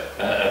a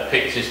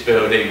pictures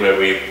building where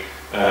we've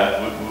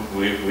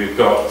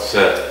got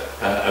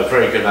a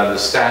very good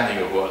understanding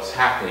of what's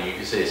happening. You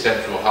can see a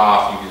central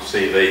hearth, you can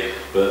see the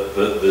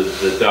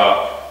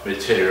dark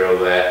material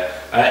there.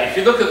 If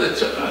you look at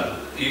the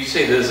you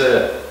see there's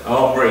a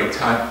armoury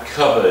type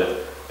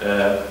cupboard,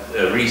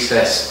 a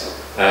recessed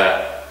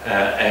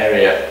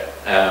area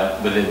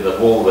within the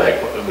wall there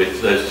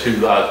with those two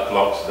large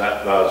blocks of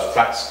that large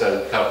flat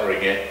stone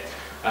covering it.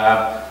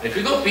 If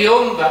you look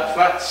beyond that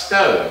flat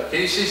stone, can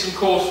you see some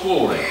coarse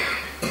walling?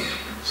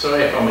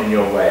 Sorry if I'm in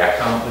your way, I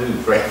can't move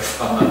very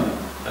far,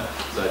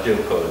 so I do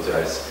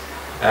apologise.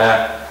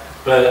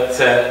 But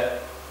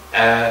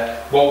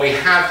what we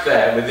have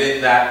there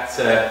within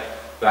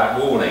that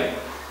walling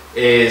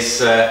is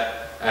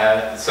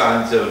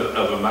signs of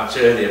a much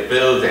earlier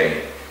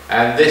building,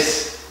 and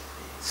this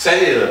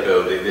cellular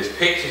building, this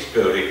pictures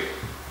building,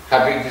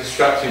 have been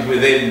constructed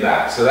within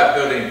that. So that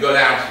building got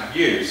out of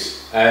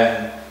use,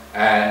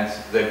 and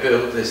they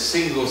built this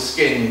single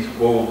skinned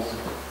walled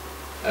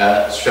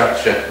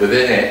structure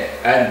within it,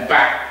 and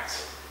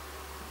backed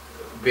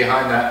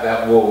behind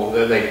that wall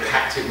that they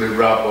packed it with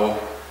rubble.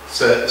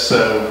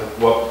 So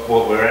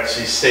what we're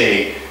actually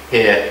seeing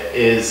here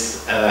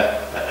is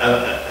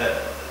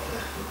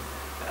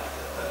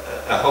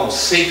a whole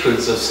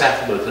sequence of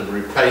settlement and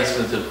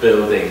replacement of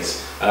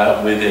buildings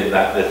within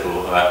that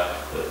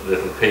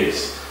little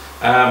piece.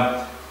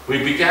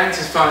 We began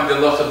to find a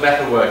lot of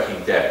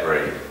metalworking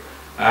debris,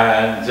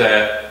 and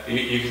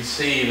you can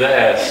see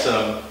there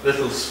some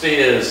little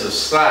spheres of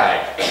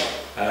slag.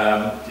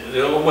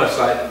 They're almost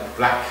like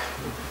black,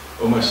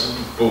 almost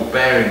ball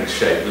bearing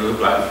shape. They look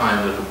like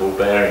fine little ball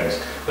bearings,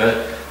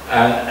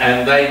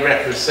 and they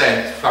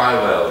represent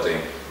fire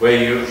welding, where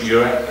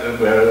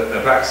where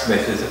a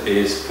blacksmith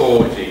is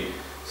forging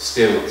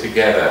steel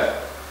together,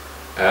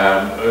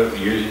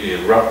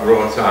 using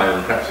raw iron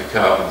and perhaps a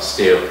carbon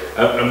steel.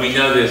 And we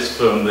know this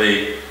from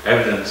the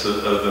evidence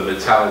of the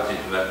metallurgy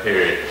from that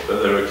period,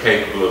 that they were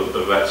capable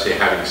of actually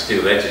having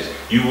steel edges.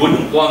 You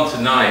wouldn't want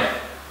a knife,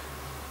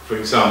 for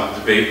example,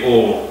 to be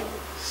all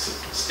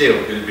steel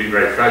because it would be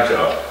very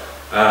fragile.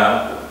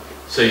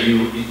 So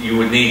you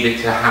would need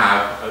it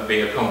to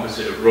be a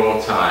composite of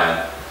wrought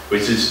iron,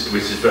 which is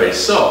very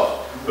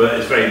soft, but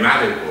it's very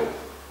malleable,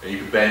 and you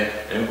can bend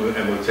and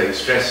will take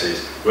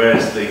stresses.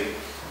 Whereas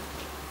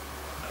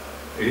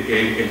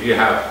if you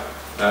have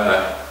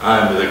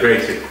iron with a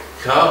greater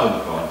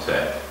carbon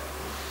content,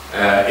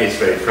 it's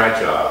very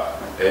fragile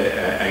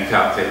and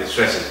can't take the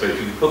stresses. But if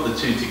you can put the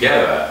two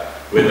together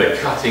with a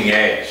cutting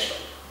edge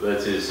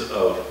that is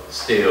of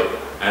steel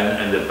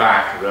and the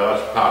back, the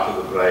large part of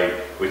the blade,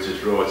 which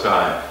is wrought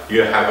iron,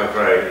 you have a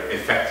very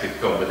effective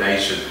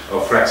combination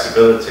of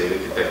flexibility that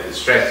can take the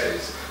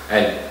stresses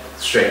and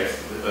strength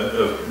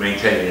of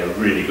maintaining a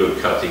really good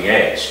cutting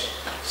edge.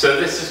 So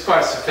this is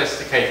quite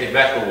sophisticated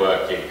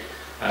metalworking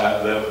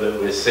that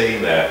we're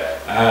seeing there,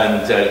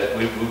 and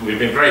we've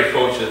been very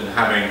fortunate in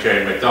having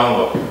Jerry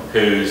MacDonald,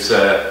 who's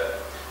an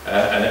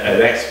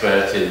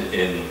expert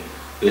in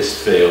this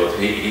field.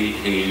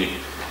 He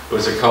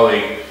was a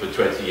colleague for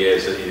 20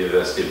 years at the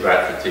University of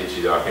Bradford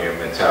teaching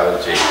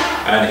archaeometallurgy,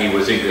 and he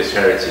was English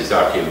Heritage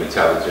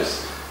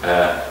archaeometallurgist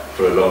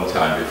for a long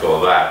time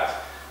before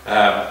that.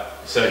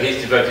 So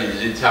he's devoted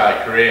his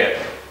entire career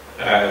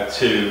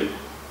to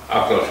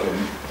archaeological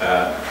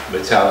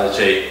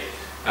metallurgy,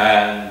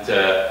 and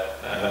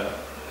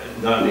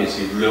not only has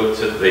he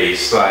looked at the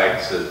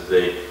slags and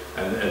the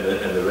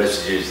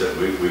residues that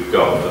we've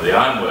got for the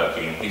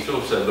ironworking, he's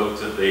also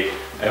looked at the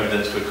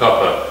evidence for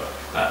copper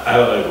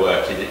alloy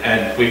working,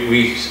 and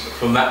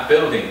from that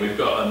building we've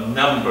got a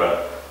number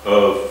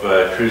of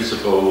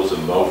crucibles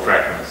and mould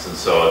fragments and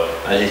so on,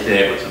 and he's been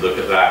able to look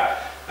at that.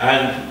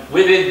 And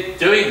within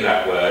doing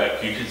that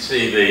work, you can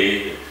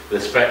see the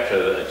spectra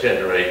that are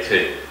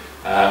generated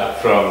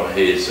from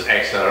his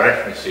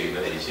XRF machine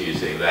that he's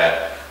using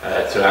there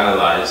to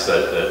analyse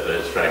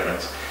those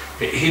fragments.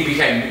 He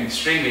became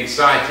extremely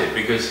excited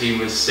because he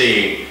was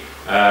seeing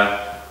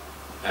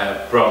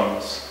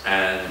bronze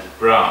and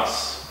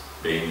brass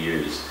being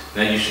used.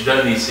 Now you should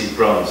only see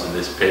bronze in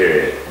this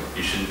period.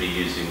 You shouldn't be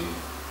using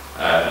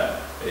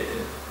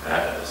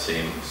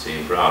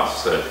seeing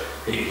brass. So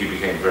he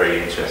became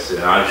very interested,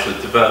 and I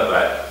should develop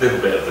that little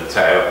bit of the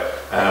tale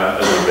a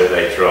little bit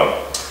later on.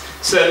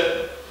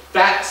 So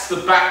that's the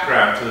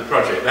background to the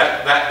project.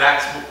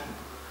 That's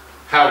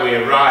how we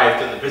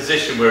arrived at the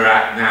position we're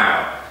at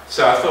now.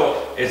 So I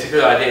thought it's a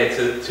good idea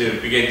to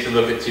begin to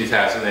look at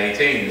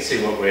 2018 and see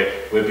what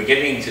we're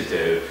beginning to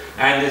do.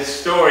 And the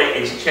story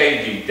is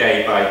changing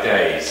day by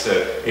day. So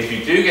if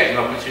you do get an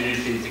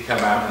opportunity to come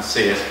out and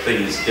see us,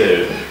 please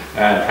do.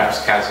 And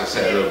perhaps Kaz will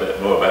say a little bit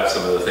more about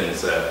some of the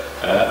things that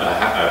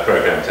are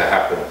programmed to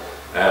happen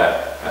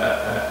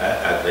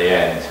at the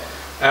end.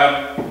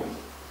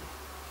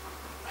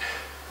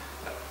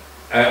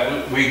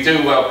 We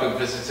do welcome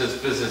visitors.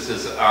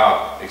 Visitors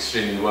are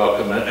extremely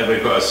welcome, and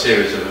we've got a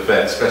series of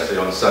events, especially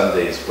on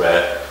Sundays,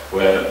 where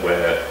we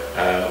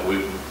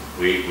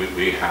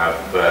have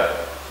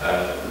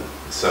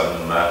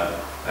some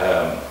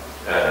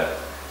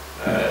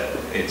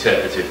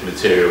interpretive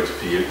materials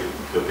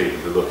for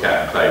people to look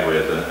at and play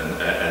with,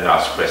 and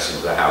ask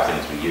questions about how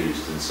things were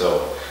used and so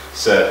on.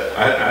 So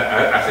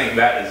I think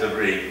that is a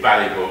really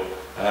valuable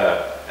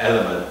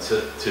element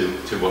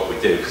to what we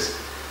do.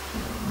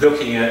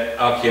 Looking at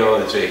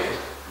archaeology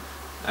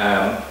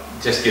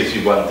just gives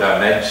you one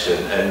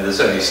dimension, and there's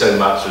only so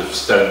much of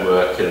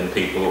stonework and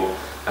people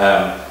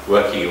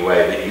working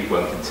away that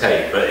one can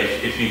take. But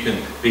if you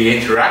can be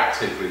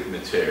interactive with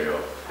material,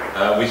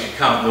 which you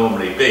can't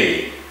normally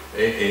be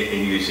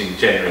in using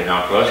genuine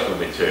archaeological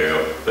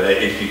material, but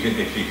if you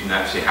can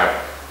actually have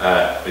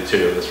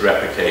material that's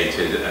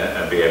replicated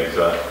and be able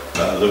to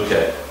look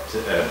at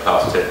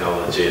past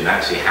technology and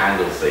actually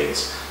handle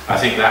things, I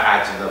think that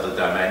adds another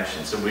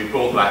dimension. So we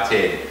brought that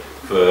in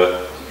for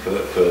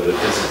the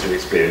visitor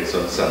experience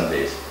on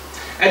Sundays.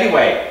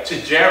 Anyway, to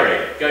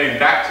Jerry, going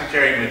back to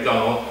Jerry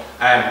McDonald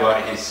and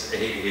what he's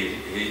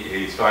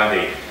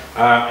finding.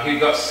 He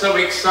got so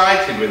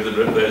excited with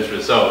those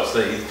results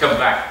that he's come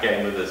back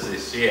again with us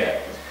this year.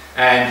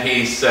 And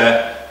he's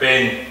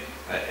been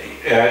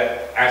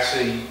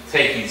actually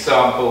taking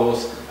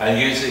samples and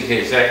using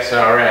his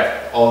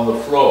XRF on the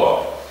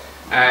floor.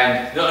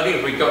 And not only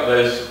have we got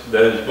those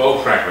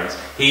mold fragments,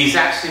 he's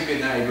actually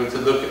been able to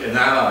look and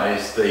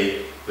analyse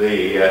the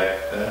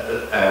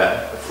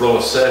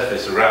floor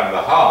surface around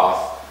the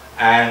hearth,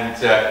 and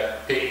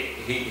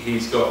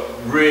he's got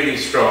really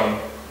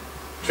strong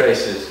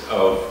traces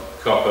of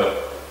copper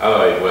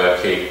alloy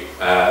working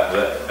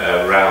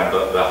around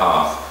the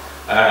hearth.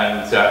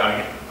 And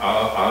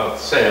I'll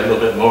say a little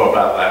bit more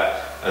about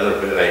that a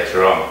little bit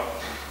later on.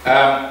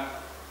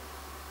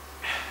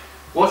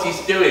 What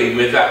he's doing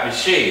with that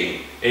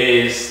machine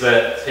is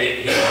that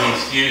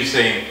he's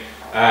using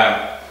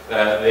the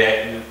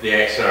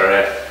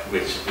XRF,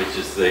 which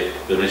is the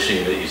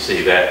machine that you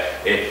see there.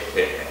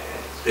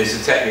 It's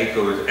a technique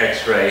called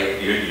X-ray.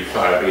 You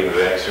fire a beam of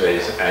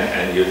X-rays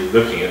and you're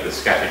looking at the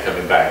scatter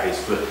coming back.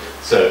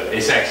 So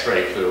it's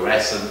X-ray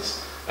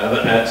fluorescence,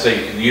 so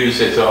you can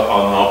use it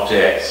on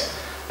objects.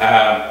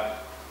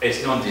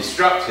 It's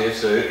non-destructive,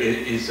 so it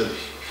is of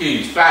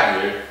huge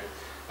value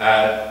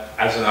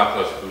as an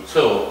archaeological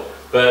tool,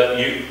 but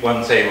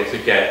one's able to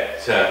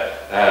get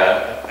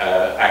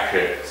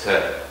accurate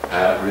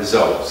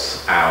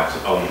results out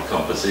on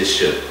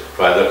composition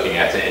by looking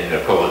at it in a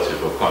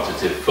qualitative or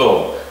quantitative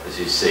form, as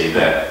you see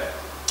there.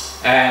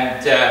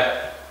 And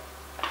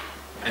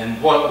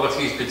what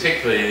he's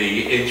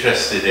particularly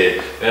interested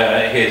in,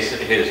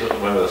 here's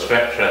one of the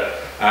spectra,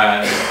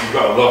 and you've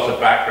got a lot of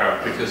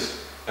background because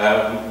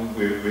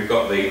we've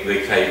got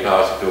the clay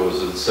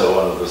particles and so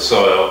on of the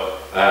soil,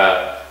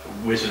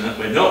 which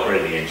we're not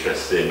really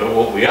interested in, but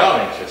what we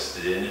are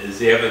interested in is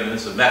the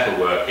evidence of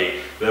metalworking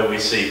that we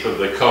see from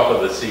the copper,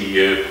 the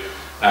Cu,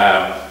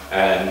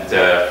 and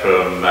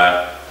from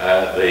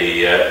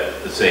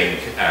the zinc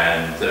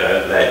and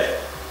lead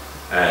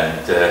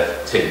and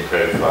tin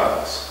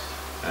profiles.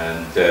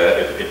 And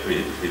if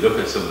we look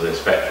at some of the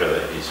spectra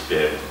that he's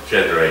been able to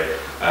generate,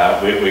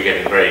 we're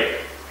getting very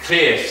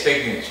clear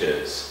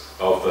signatures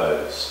of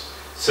those.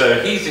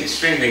 So he's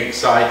extremely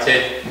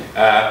excited.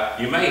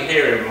 You may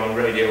hear him on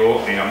Radio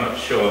Orkney. I'm not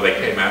sure they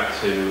came out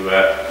to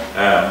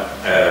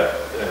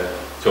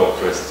talk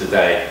to us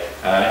today.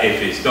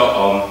 If he's not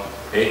on,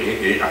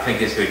 I think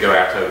he's going to go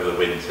out over the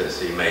winter,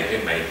 so you may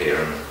hear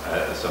him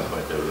at some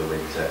point over the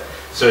winter.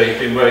 So he's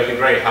been working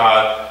very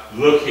hard,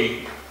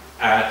 looking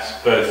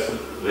at both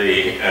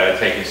the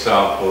taking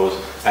samples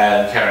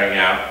and carrying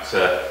out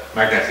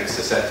magnetic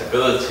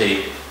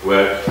susceptibility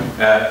work.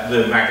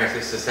 The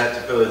magnetic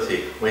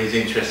susceptibility, what he's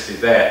interested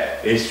there,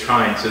 is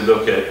trying to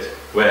look at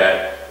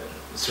where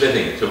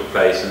smithing took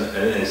place, and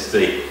it's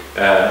the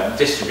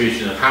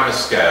distribution of hammer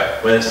scale.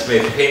 When a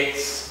smith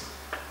hits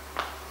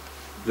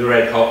the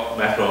red hot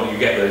metal, you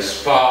get those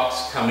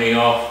sparks coming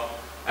off,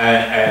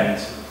 and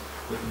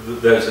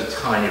those are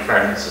tiny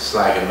fragments of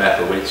slag and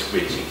metal which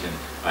you can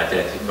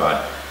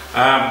identify.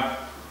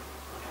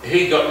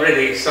 he got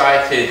really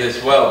excited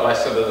as well by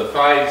some of the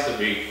finds that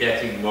we're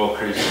getting, more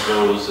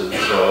crucibles and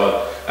so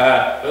on.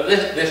 But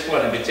this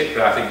one in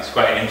particular I think is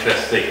quite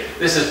interesting.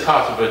 This is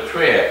part of a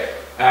tree,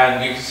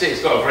 and you can see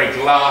it's got a very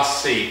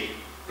glassy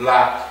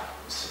black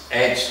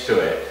edge to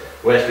it,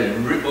 where it's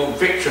been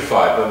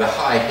vitrified by the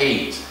high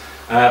heat.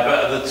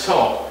 But at the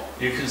top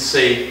you can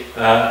see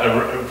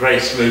a very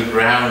smooth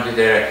rounded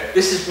area.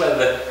 This is where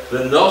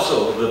the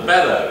nozzle, the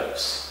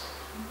bellows,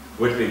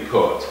 would be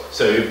put.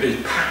 So it would be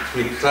packed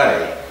with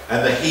clay,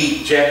 and the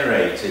heat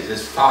generated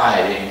is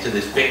fired into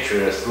this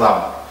vitreous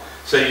lump.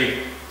 So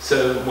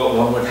what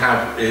one would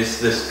have is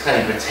this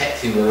clay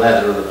protecting the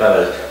leather of the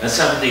bellows, and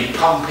somebody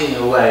pumping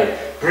away,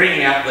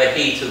 bringing out the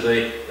heat of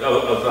the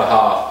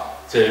hearth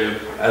to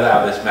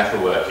allow this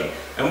metalworking.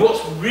 And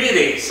what's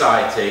really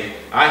exciting,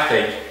 I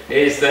think,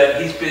 is that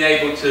he's been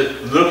able to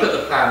look at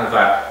the plan of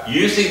that,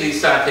 using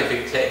these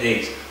scientific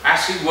techniques,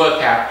 actually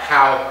work out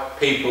how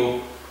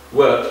people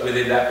worked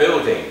within that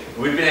building.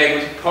 We've been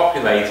able to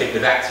populate it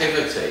with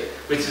activity,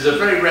 which is a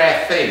very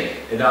rare thing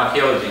in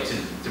archaeology,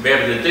 to be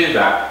able to do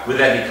that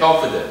with any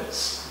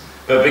confidence.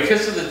 But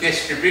because of the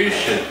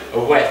distribution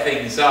of where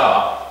things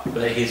are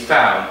that he's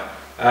found,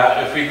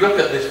 if we look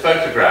at this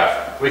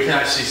photograph, we can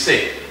actually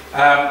see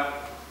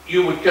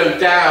you would go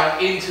down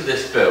into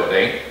this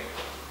building.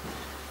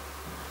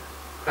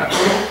 I've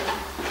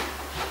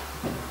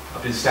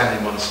been standing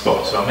in one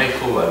spot, so I may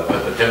fall over,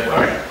 but don't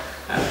worry.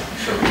 I'm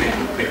sure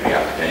people will pick me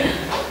up again.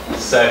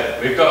 So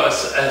we've got a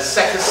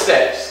set of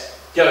steps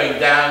going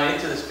down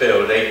into this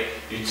building.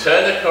 You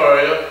turn the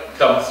corridor,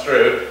 come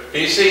through.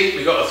 Can you see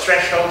we've got a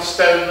threshold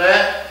stone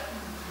there?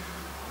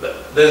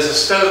 There's a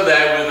stone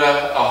there with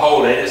a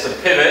hole in it. It's a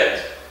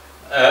pivot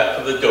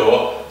for the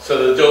door,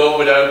 so the door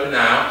would open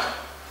out.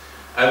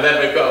 And then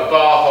we've got a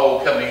bar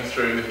hole coming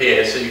through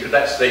here, so you could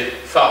actually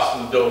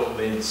fasten the door from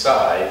the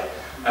inside.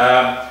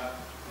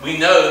 We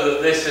know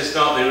that this is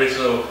not the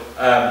original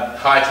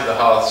height of the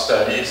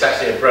hearthstone. It's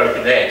actually a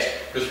broken edge,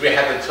 because we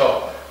had the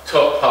top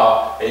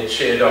part, it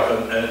sheared off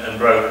and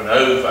broken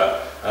over.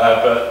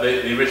 But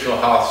the original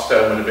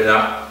hearthstone would have been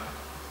up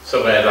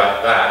somewhere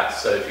like that.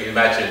 So if you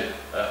imagine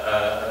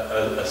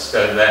a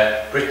stone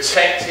there,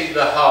 protecting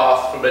the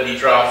hearth from any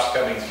drafts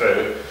coming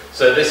through.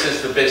 So this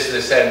is the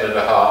business end of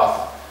the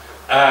hearth.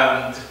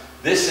 And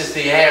this is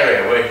the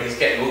area where he's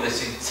getting all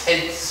this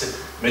intense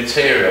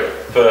material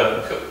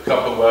for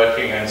copper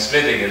working and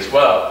smithing as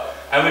well.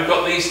 And we've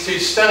got these two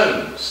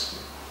stones.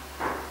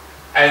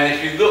 And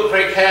if you look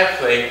very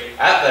carefully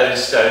at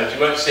those stones,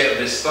 you won't see it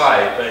on this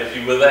slide, but if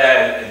you were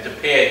there and to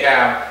peer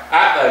down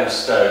at those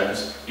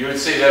stones, you would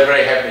see they're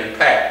very heavily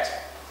packed.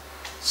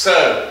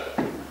 So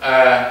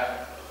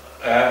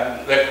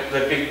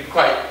they've been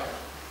quite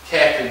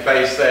carefully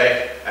placed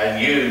there and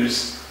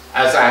used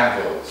as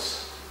angles.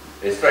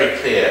 It's very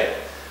clear.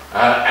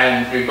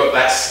 And we've got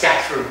that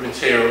scatter of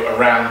material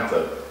around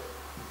them.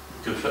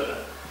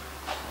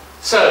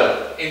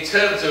 So, in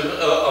terms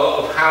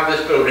of how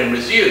this building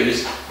was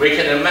used, we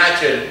can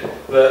imagine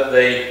that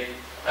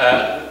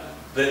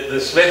the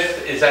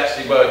smith is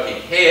actually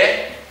working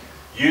here,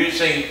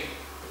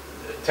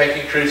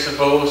 taking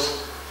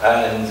crucibles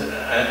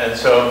and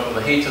so on from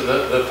the heat of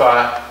the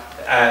fire,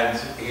 and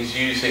he's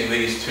using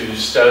these two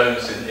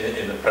stones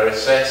in the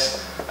process.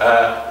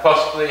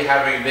 Possibly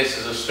having this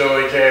as a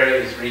storage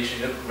area, is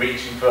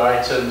reaching for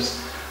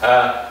items.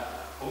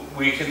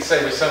 We can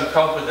say with some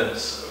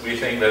confidence, we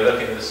think they're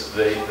looking at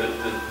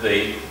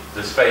the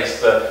space,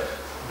 the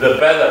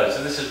bellows,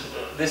 and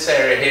this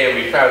area here,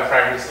 we found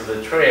fragments of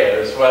the trio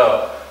as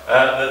well.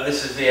 That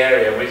this is the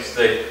area which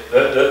the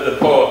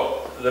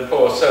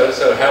poor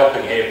so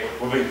helping here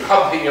will be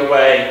pumping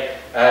away,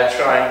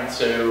 trying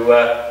to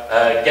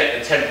get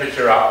the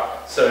temperature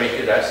up so he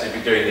could actually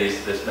be doing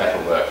this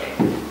metal working.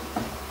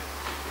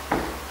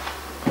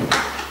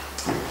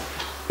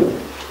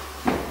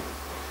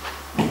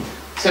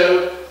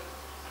 So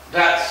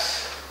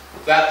that's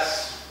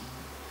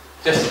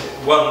just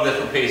one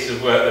little piece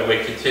of work that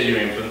we're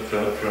continuing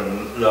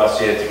from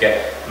last year to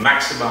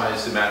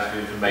maximise the amount of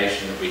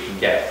information that we can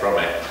get from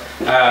it.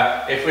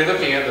 If we're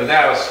looking at the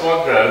now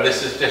Swandro,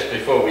 this is just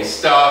before we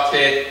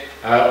started.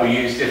 We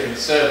use different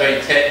survey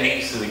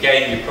techniques, and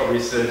again you've probably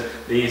seen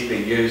these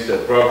being used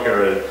at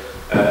Broca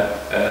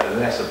and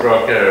Nessa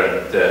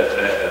Broca and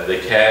the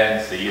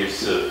cairns, the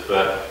use of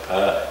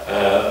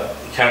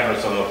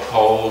cameras on a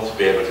pole to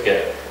be able to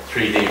get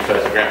 3D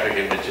photographic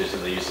images,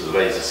 and the use of the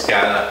laser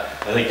scanner,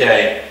 and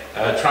again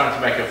trying to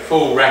make a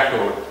full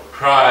record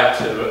prior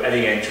to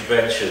any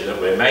intervention that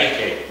we're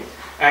making.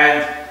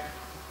 And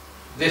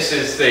this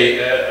is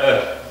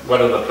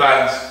one of the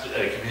plans,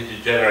 computer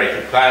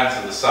generated plans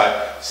of the site.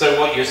 So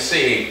what you're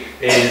seeing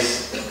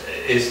is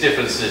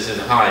differences in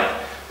height.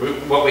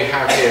 What we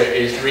have here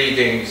is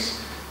readings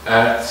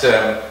at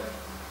 5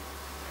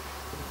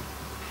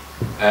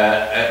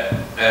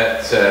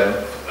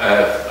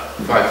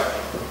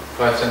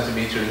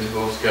 centimetre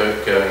intervals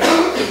going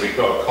up. So we've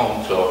got a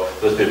contour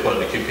that's been put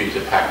in a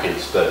computer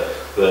package that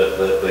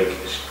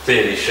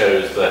clearly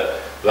shows the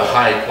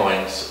high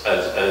points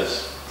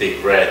as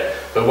deep red.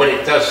 But what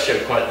it does show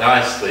quite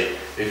nicely,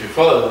 if you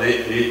follow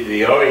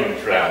the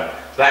orange round,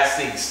 that's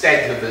the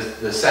extent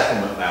of the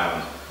settlement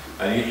mound.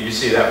 And you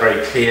see that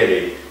very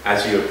clearly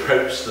as you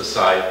approach the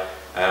site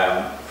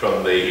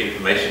from the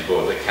information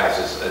board that Kaz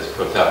has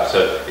put up.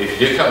 So if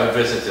you do come and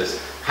visit us,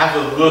 have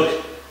a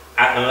look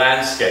at the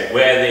landscape,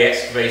 where the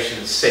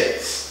excavation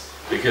sits,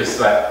 because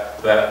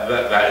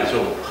that is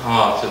all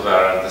part of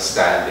our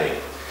understanding.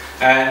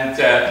 And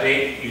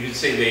you can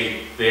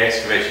see the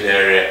excavation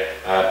area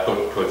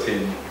put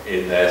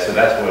in there, so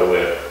that's where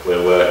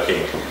we're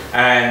working.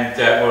 And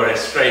we're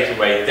straight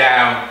away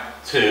down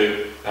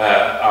to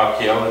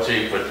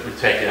archaeology, but we're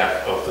taking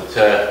off the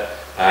turf.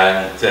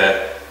 And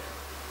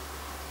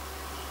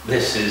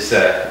this is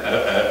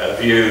a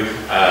view,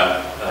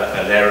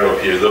 an aerial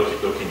view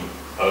looking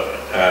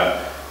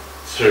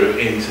through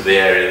into the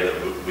area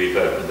that we've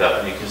opened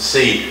up, and you can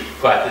see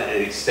quite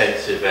an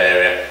extensive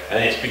area,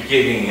 and it's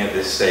beginning at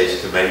this stage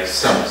to make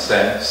some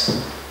sense.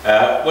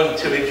 One or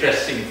two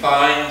interesting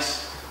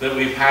finds that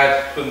we've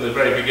had from the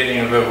very beginning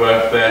of our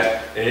work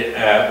there.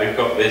 We've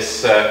got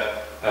this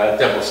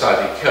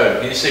double-sided cone.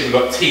 Can you see we've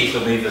got teeth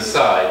on either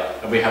side,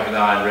 and we have an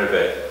iron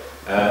rivet.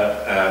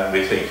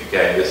 We think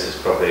again this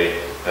is probably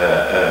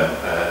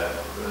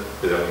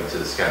belonging to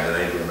the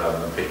Scandinavian rather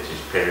than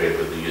Pictish period,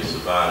 with the use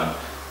of iron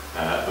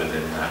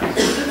within that.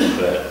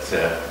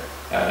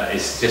 But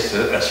it's just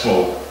a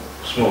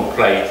small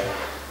plate.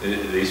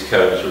 These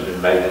cones would have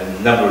been made in a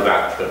number of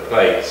antler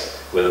plates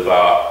with a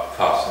bar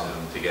fastening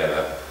them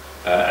together.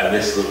 And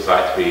this looks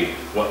like to be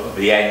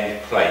the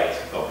end plate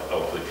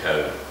of the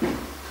cone.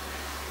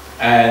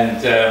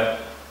 And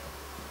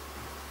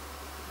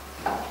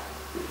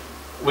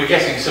we're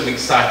getting some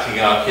exciting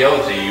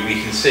archaeology.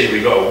 We can see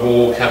we've got a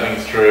wall coming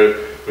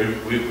through.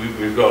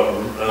 We've got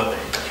a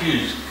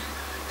huge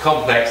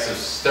complex of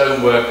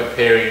stonework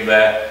appearing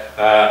there,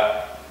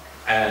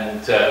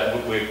 and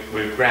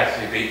we're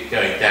gradually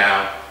going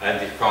down and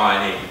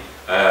defining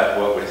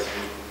what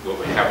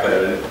we have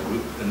there.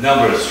 A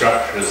number of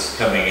structures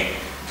coming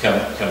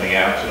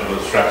out, or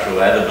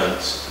structural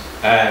elements,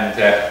 and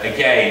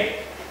again,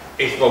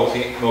 it's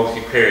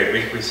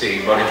multi-period. We're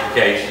seeing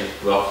modifications,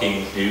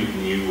 blockings,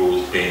 new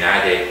walls being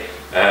added,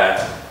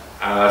 and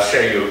I'll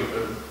show you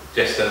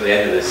just at the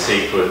end of this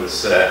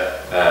sequence a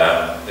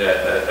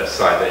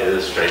slide that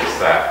illustrates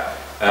that.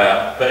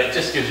 But it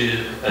just gives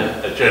you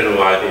a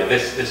general idea.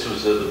 This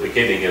was at the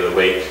beginning of the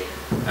week.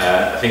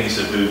 Things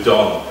have moved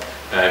on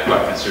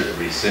quite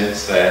considerably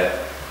since then.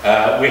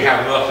 We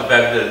have a lot of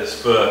evidence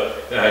for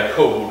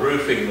Kirkwall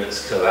roofing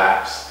that's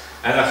collapsed,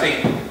 and I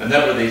think a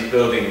number of these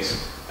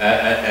buildings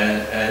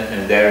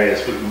and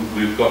areas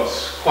we've got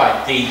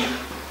quite deep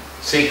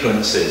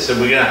sequences, so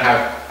we're going to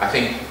have, I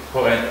think,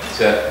 quite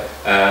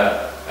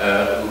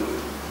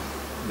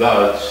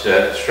large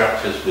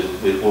structures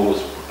with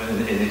walls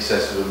in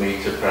excess of 1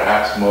 metre,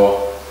 perhaps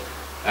more.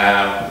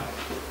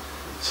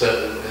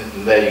 So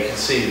there you can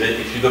see that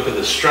if you look at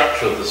the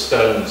structure of the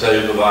stones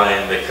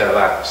overlying the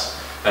collapse,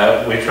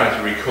 we're trying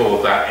to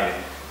record that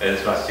in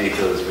as much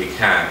detail as we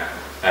can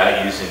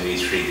using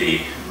these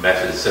 3D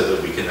methods, so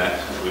that we can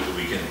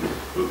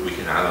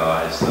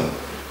analyse them.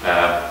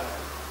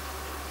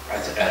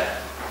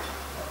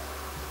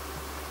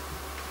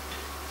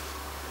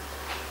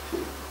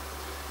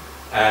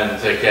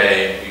 And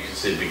again, you can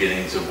see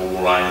beginnings of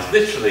wall lines,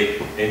 literally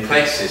in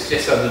places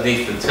just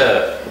underneath the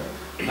turf.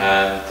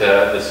 And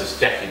this is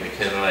Jackie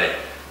McKinley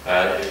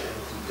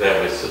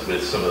there with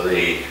some of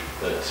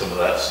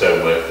that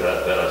stonework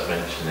that I was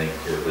mentioning,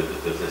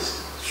 with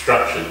this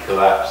structured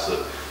collapse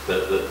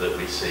that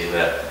we see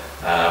there.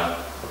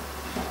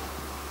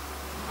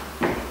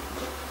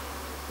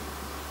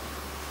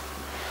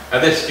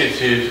 And this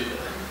gives you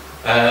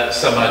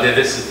some idea.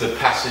 This is the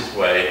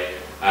passageway,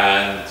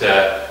 and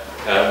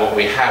what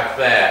we have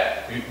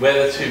there, where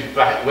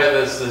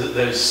there's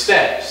those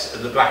steps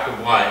in the black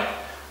and white,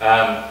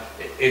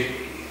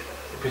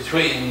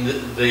 between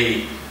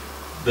the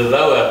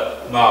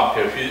lower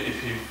marker,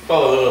 if you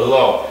follow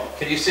along,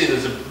 can you see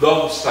there's a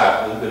long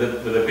slab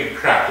with a big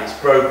crack? It's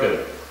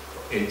broken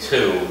in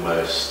two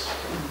almost.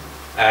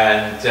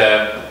 And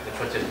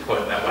if I just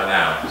point that one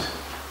out,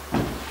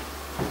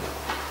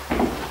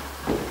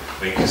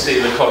 we can see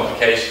the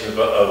complication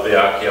of the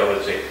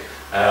archaeology.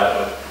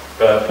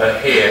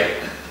 But here,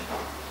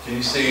 can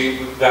you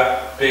see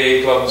that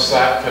big long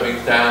slab coming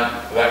down,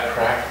 that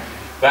crack?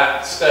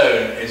 That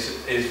stone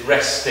is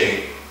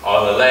resting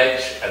on a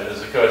ledge, and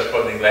there's a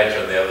corresponding ledge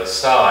on the other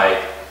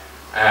side.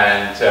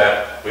 And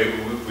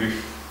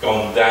we've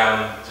gone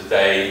down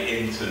today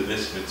into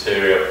this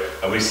material,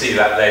 and we see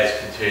that ledge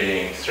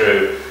continuing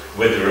through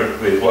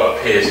with what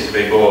appears to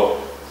be more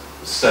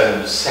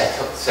stones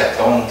set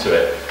onto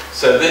it.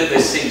 So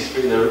this seems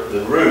to be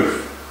the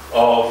roof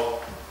of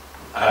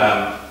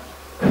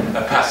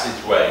a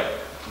passageway.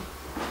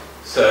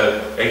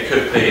 So it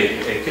could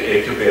be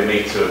 1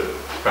 metre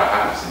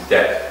perhaps in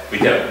depth. We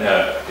don't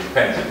know. It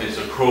depends if it's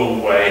a crawl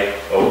way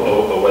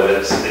or whether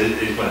it's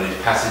one of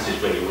these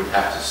passages where you would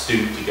have to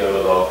stoop to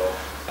go along.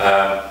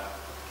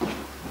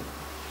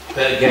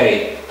 But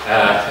again,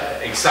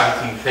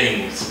 exciting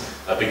things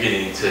are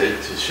beginning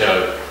to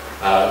show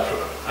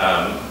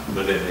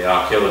within the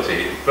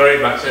archaeology.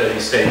 Very much early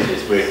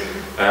stages.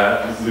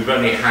 We've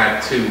only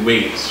had 2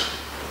 weeks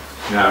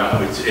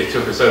now. It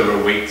took us over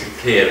a week to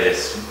clear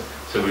this,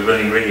 so we've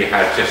only really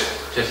had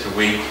just a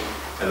week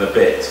and a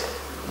bit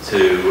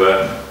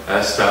to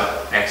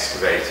start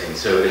excavating.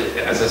 So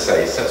as I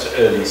say, it's such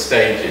early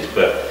stages,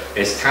 but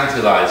it's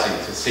tantalizing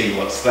to see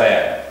what's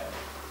there.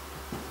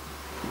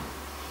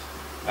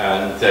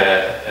 And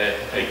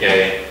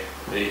again,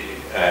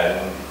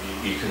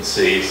 you can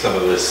see some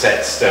of the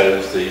set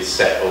stones, these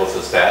set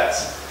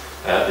orthostats,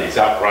 these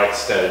upright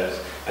stones,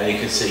 and you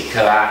can see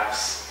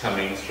collapse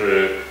coming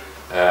through.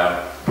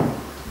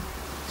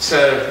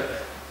 So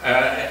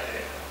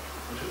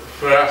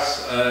for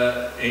us,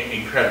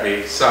 incredibly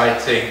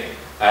exciting.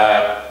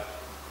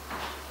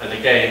 And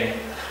again,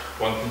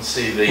 one can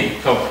see the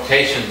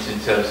complications in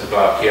terms of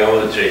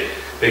archaeology,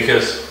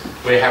 because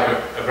we have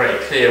a very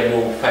clear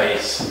wall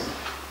face.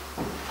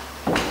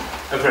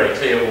 A very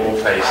clear wall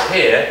face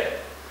here,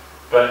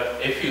 but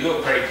if you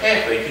look very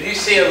carefully, can you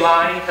see a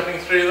line coming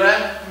through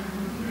there?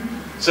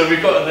 So we've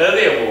got an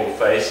earlier wall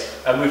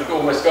face, and we've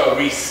almost got a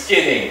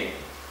reskinning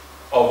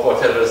of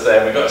whatever's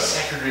there. We've got a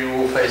secondary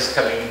wall face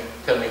coming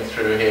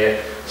through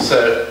here.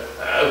 So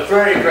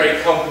very, very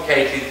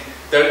complicated.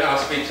 Don't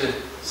ask me to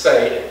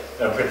say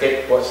and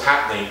predict what's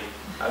happening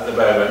at the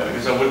moment,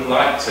 because I wouldn't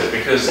like to,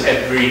 because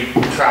every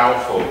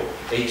trowelful,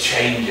 it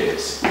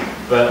changes.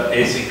 But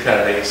it's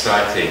incredibly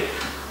exciting.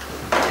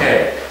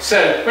 Okay,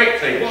 so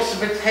quickly, what's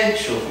the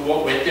potential for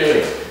what we're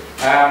doing?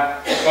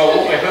 Well,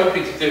 what we're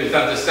hoping to do is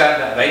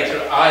understand that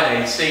later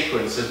Iron Age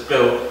sequence is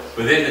built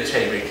within the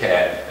Chamber of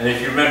Cairn. And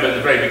if you remember at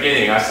the very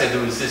beginning, I said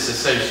there was this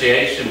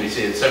association we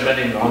see in so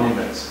many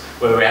monuments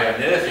where we have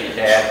an Neolithic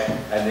Cairn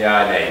and the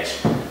Iron Age.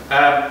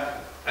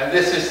 And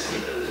this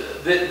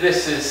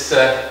is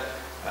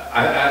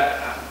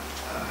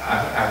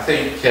I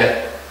think,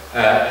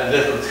 a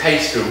little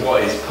taster of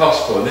what is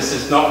possible. And this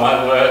is not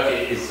my work,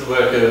 it's the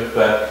work of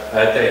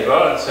Dave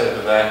Lawrence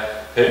over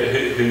there,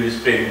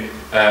 whose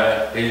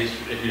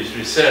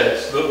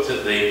research looked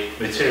at the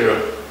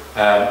material,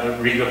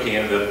 re-looking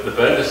at the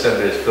bone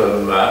assemblies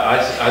from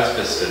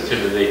Icebester,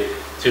 Tomb of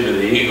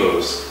the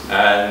Eagles,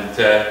 and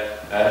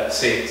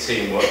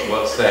seeing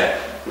what's there.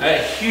 A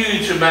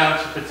huge amount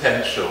of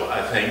potential,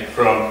 I think,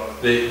 from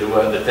the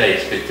work that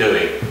Dave's been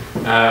doing.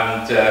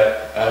 And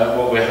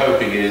what we're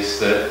hoping is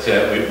that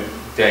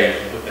Dave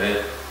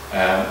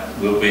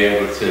will be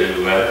able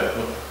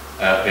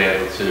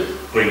to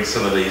bring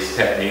some of these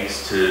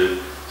techniques to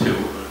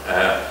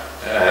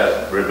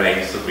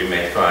remains that we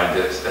may find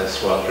at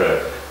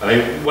Swandro. I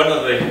mean, one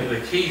of the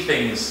key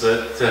things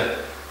that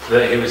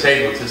he was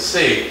able to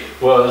see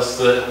was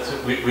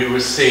that we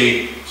would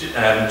see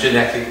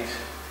genetic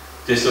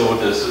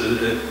disorders,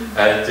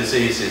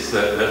 diseases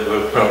that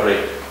were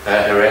probably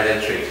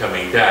hereditary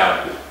coming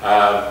down.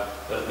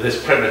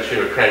 This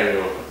premature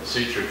cranial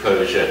suture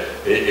closure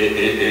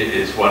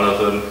is one of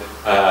them,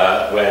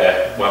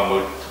 where one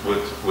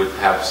would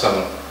have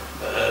some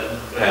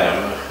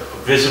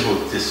visible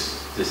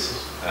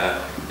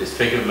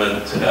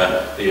disfigurement.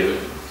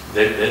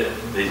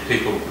 These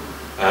people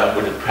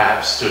would have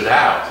perhaps stood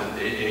out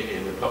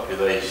in the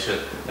population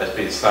as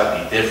being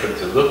slightly different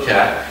to look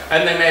at,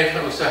 and they may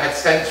have also had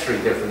sensory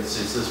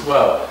differences as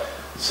well.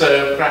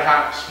 So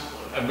perhaps,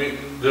 I mean,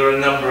 there are a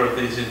number of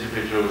these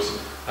individuals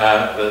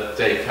that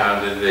they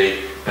found in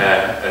the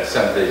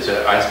assemblies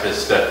at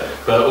Icebester,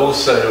 but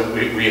also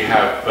we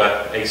have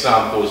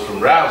examples from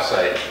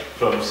Rousay,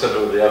 from some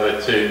of the other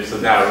tombs, the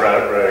now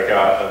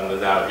Rogar and the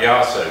now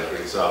Yaso, for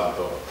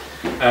example.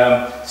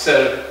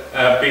 So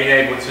being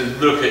able to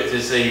look at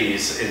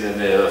disease in the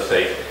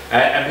Neolithic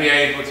and be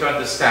able to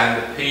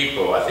understand the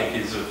people, I think,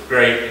 is of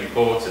great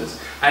importance.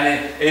 And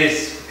it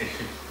is,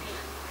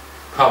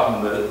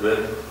 pardon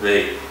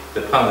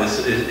the pun,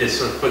 is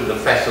sort of putting the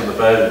flesh on the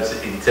bones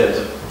in terms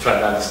of trying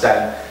to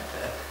understand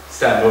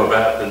more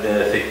about the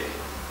Neolithic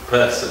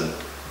person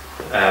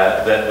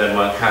than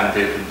one can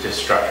do from just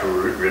structural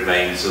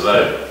remains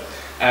alone.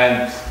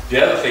 And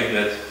the other thing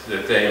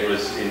that Dave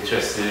was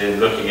interested in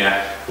looking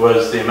at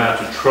was the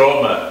amount of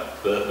trauma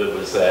that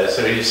was there.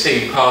 So he's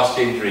seen past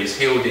injuries,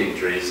 healed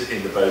injuries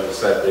in the bone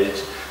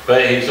assemblage,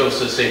 but he's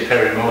also seen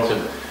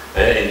perimortem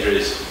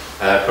injuries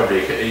probably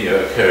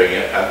occurring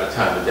at the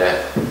time of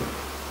death.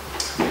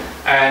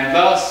 And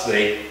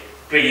lastly,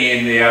 bringing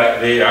in the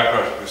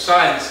archaeological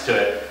science to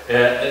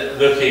it,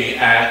 looking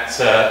at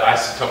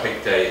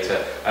isotopic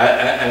data,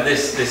 and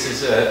this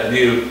is a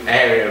new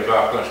area of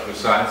archaeological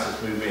science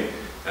that's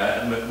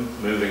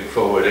moving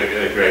forward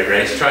at a great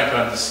rate, trying to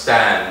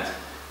understand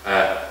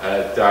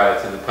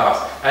diet in the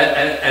past,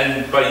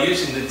 and by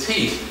using the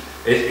teeth,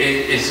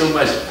 it's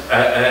almost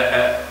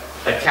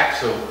a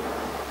capsule.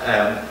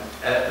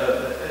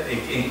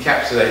 It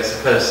encapsulates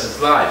a person's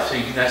life, so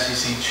you can actually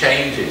see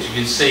changes. You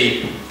can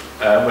see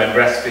when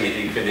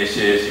breastfeeding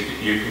finishes,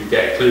 you can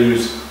get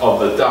clues of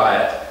the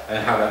diet,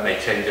 and how that may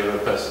change over a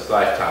person's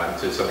lifetime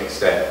to some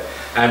extent,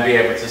 and be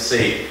able to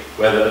see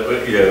whether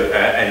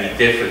any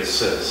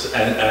differences.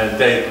 And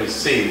Dave was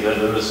seeing that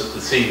there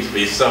seemed to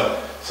be some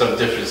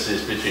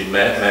differences between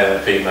male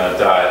and female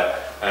diet,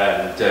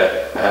 and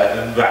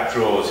that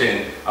draws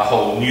in a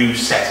whole new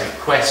set of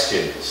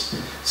questions.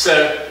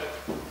 So,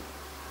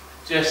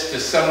 just to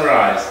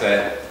summarise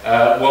then,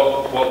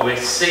 what we're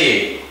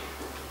seeing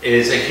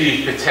is a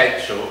huge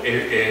potential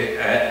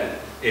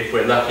if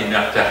we're lucky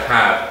enough to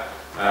have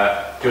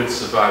good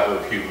survival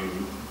of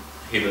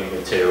human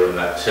material in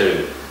that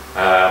tomb.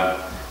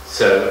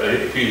 So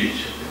a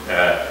huge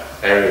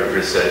area of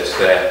research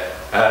there.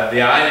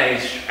 The Iron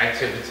Age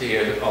activity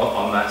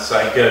on that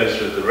site goes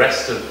with the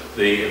rest of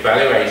the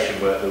evaluation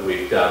work that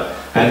we've done,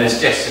 and it's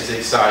just as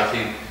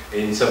exciting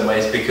in some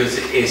ways because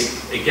it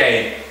is,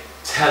 again,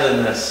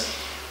 telling us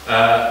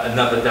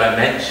another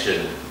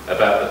dimension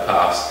about the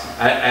past.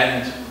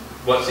 And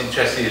what's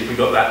interesting is we've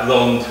got that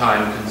long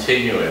time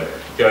continuum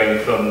going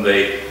from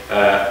the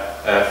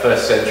 1st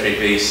century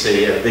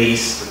BC, at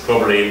least,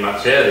 probably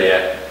much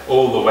earlier,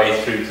 all the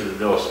way through to the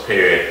Norse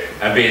period,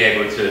 and being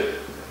able to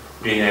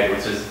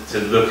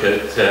look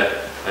at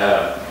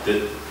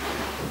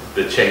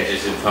the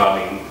changes in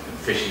farming and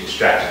fishing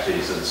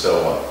strategies and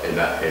so on in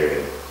that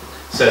period.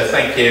 So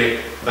thank you,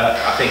 but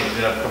I think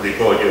I've probably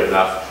bored you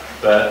enough.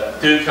 But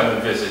do come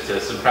and visit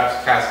us, and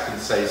perhaps Cass can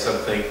say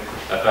something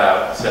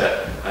about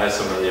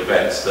some of the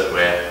events that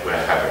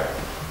we're having.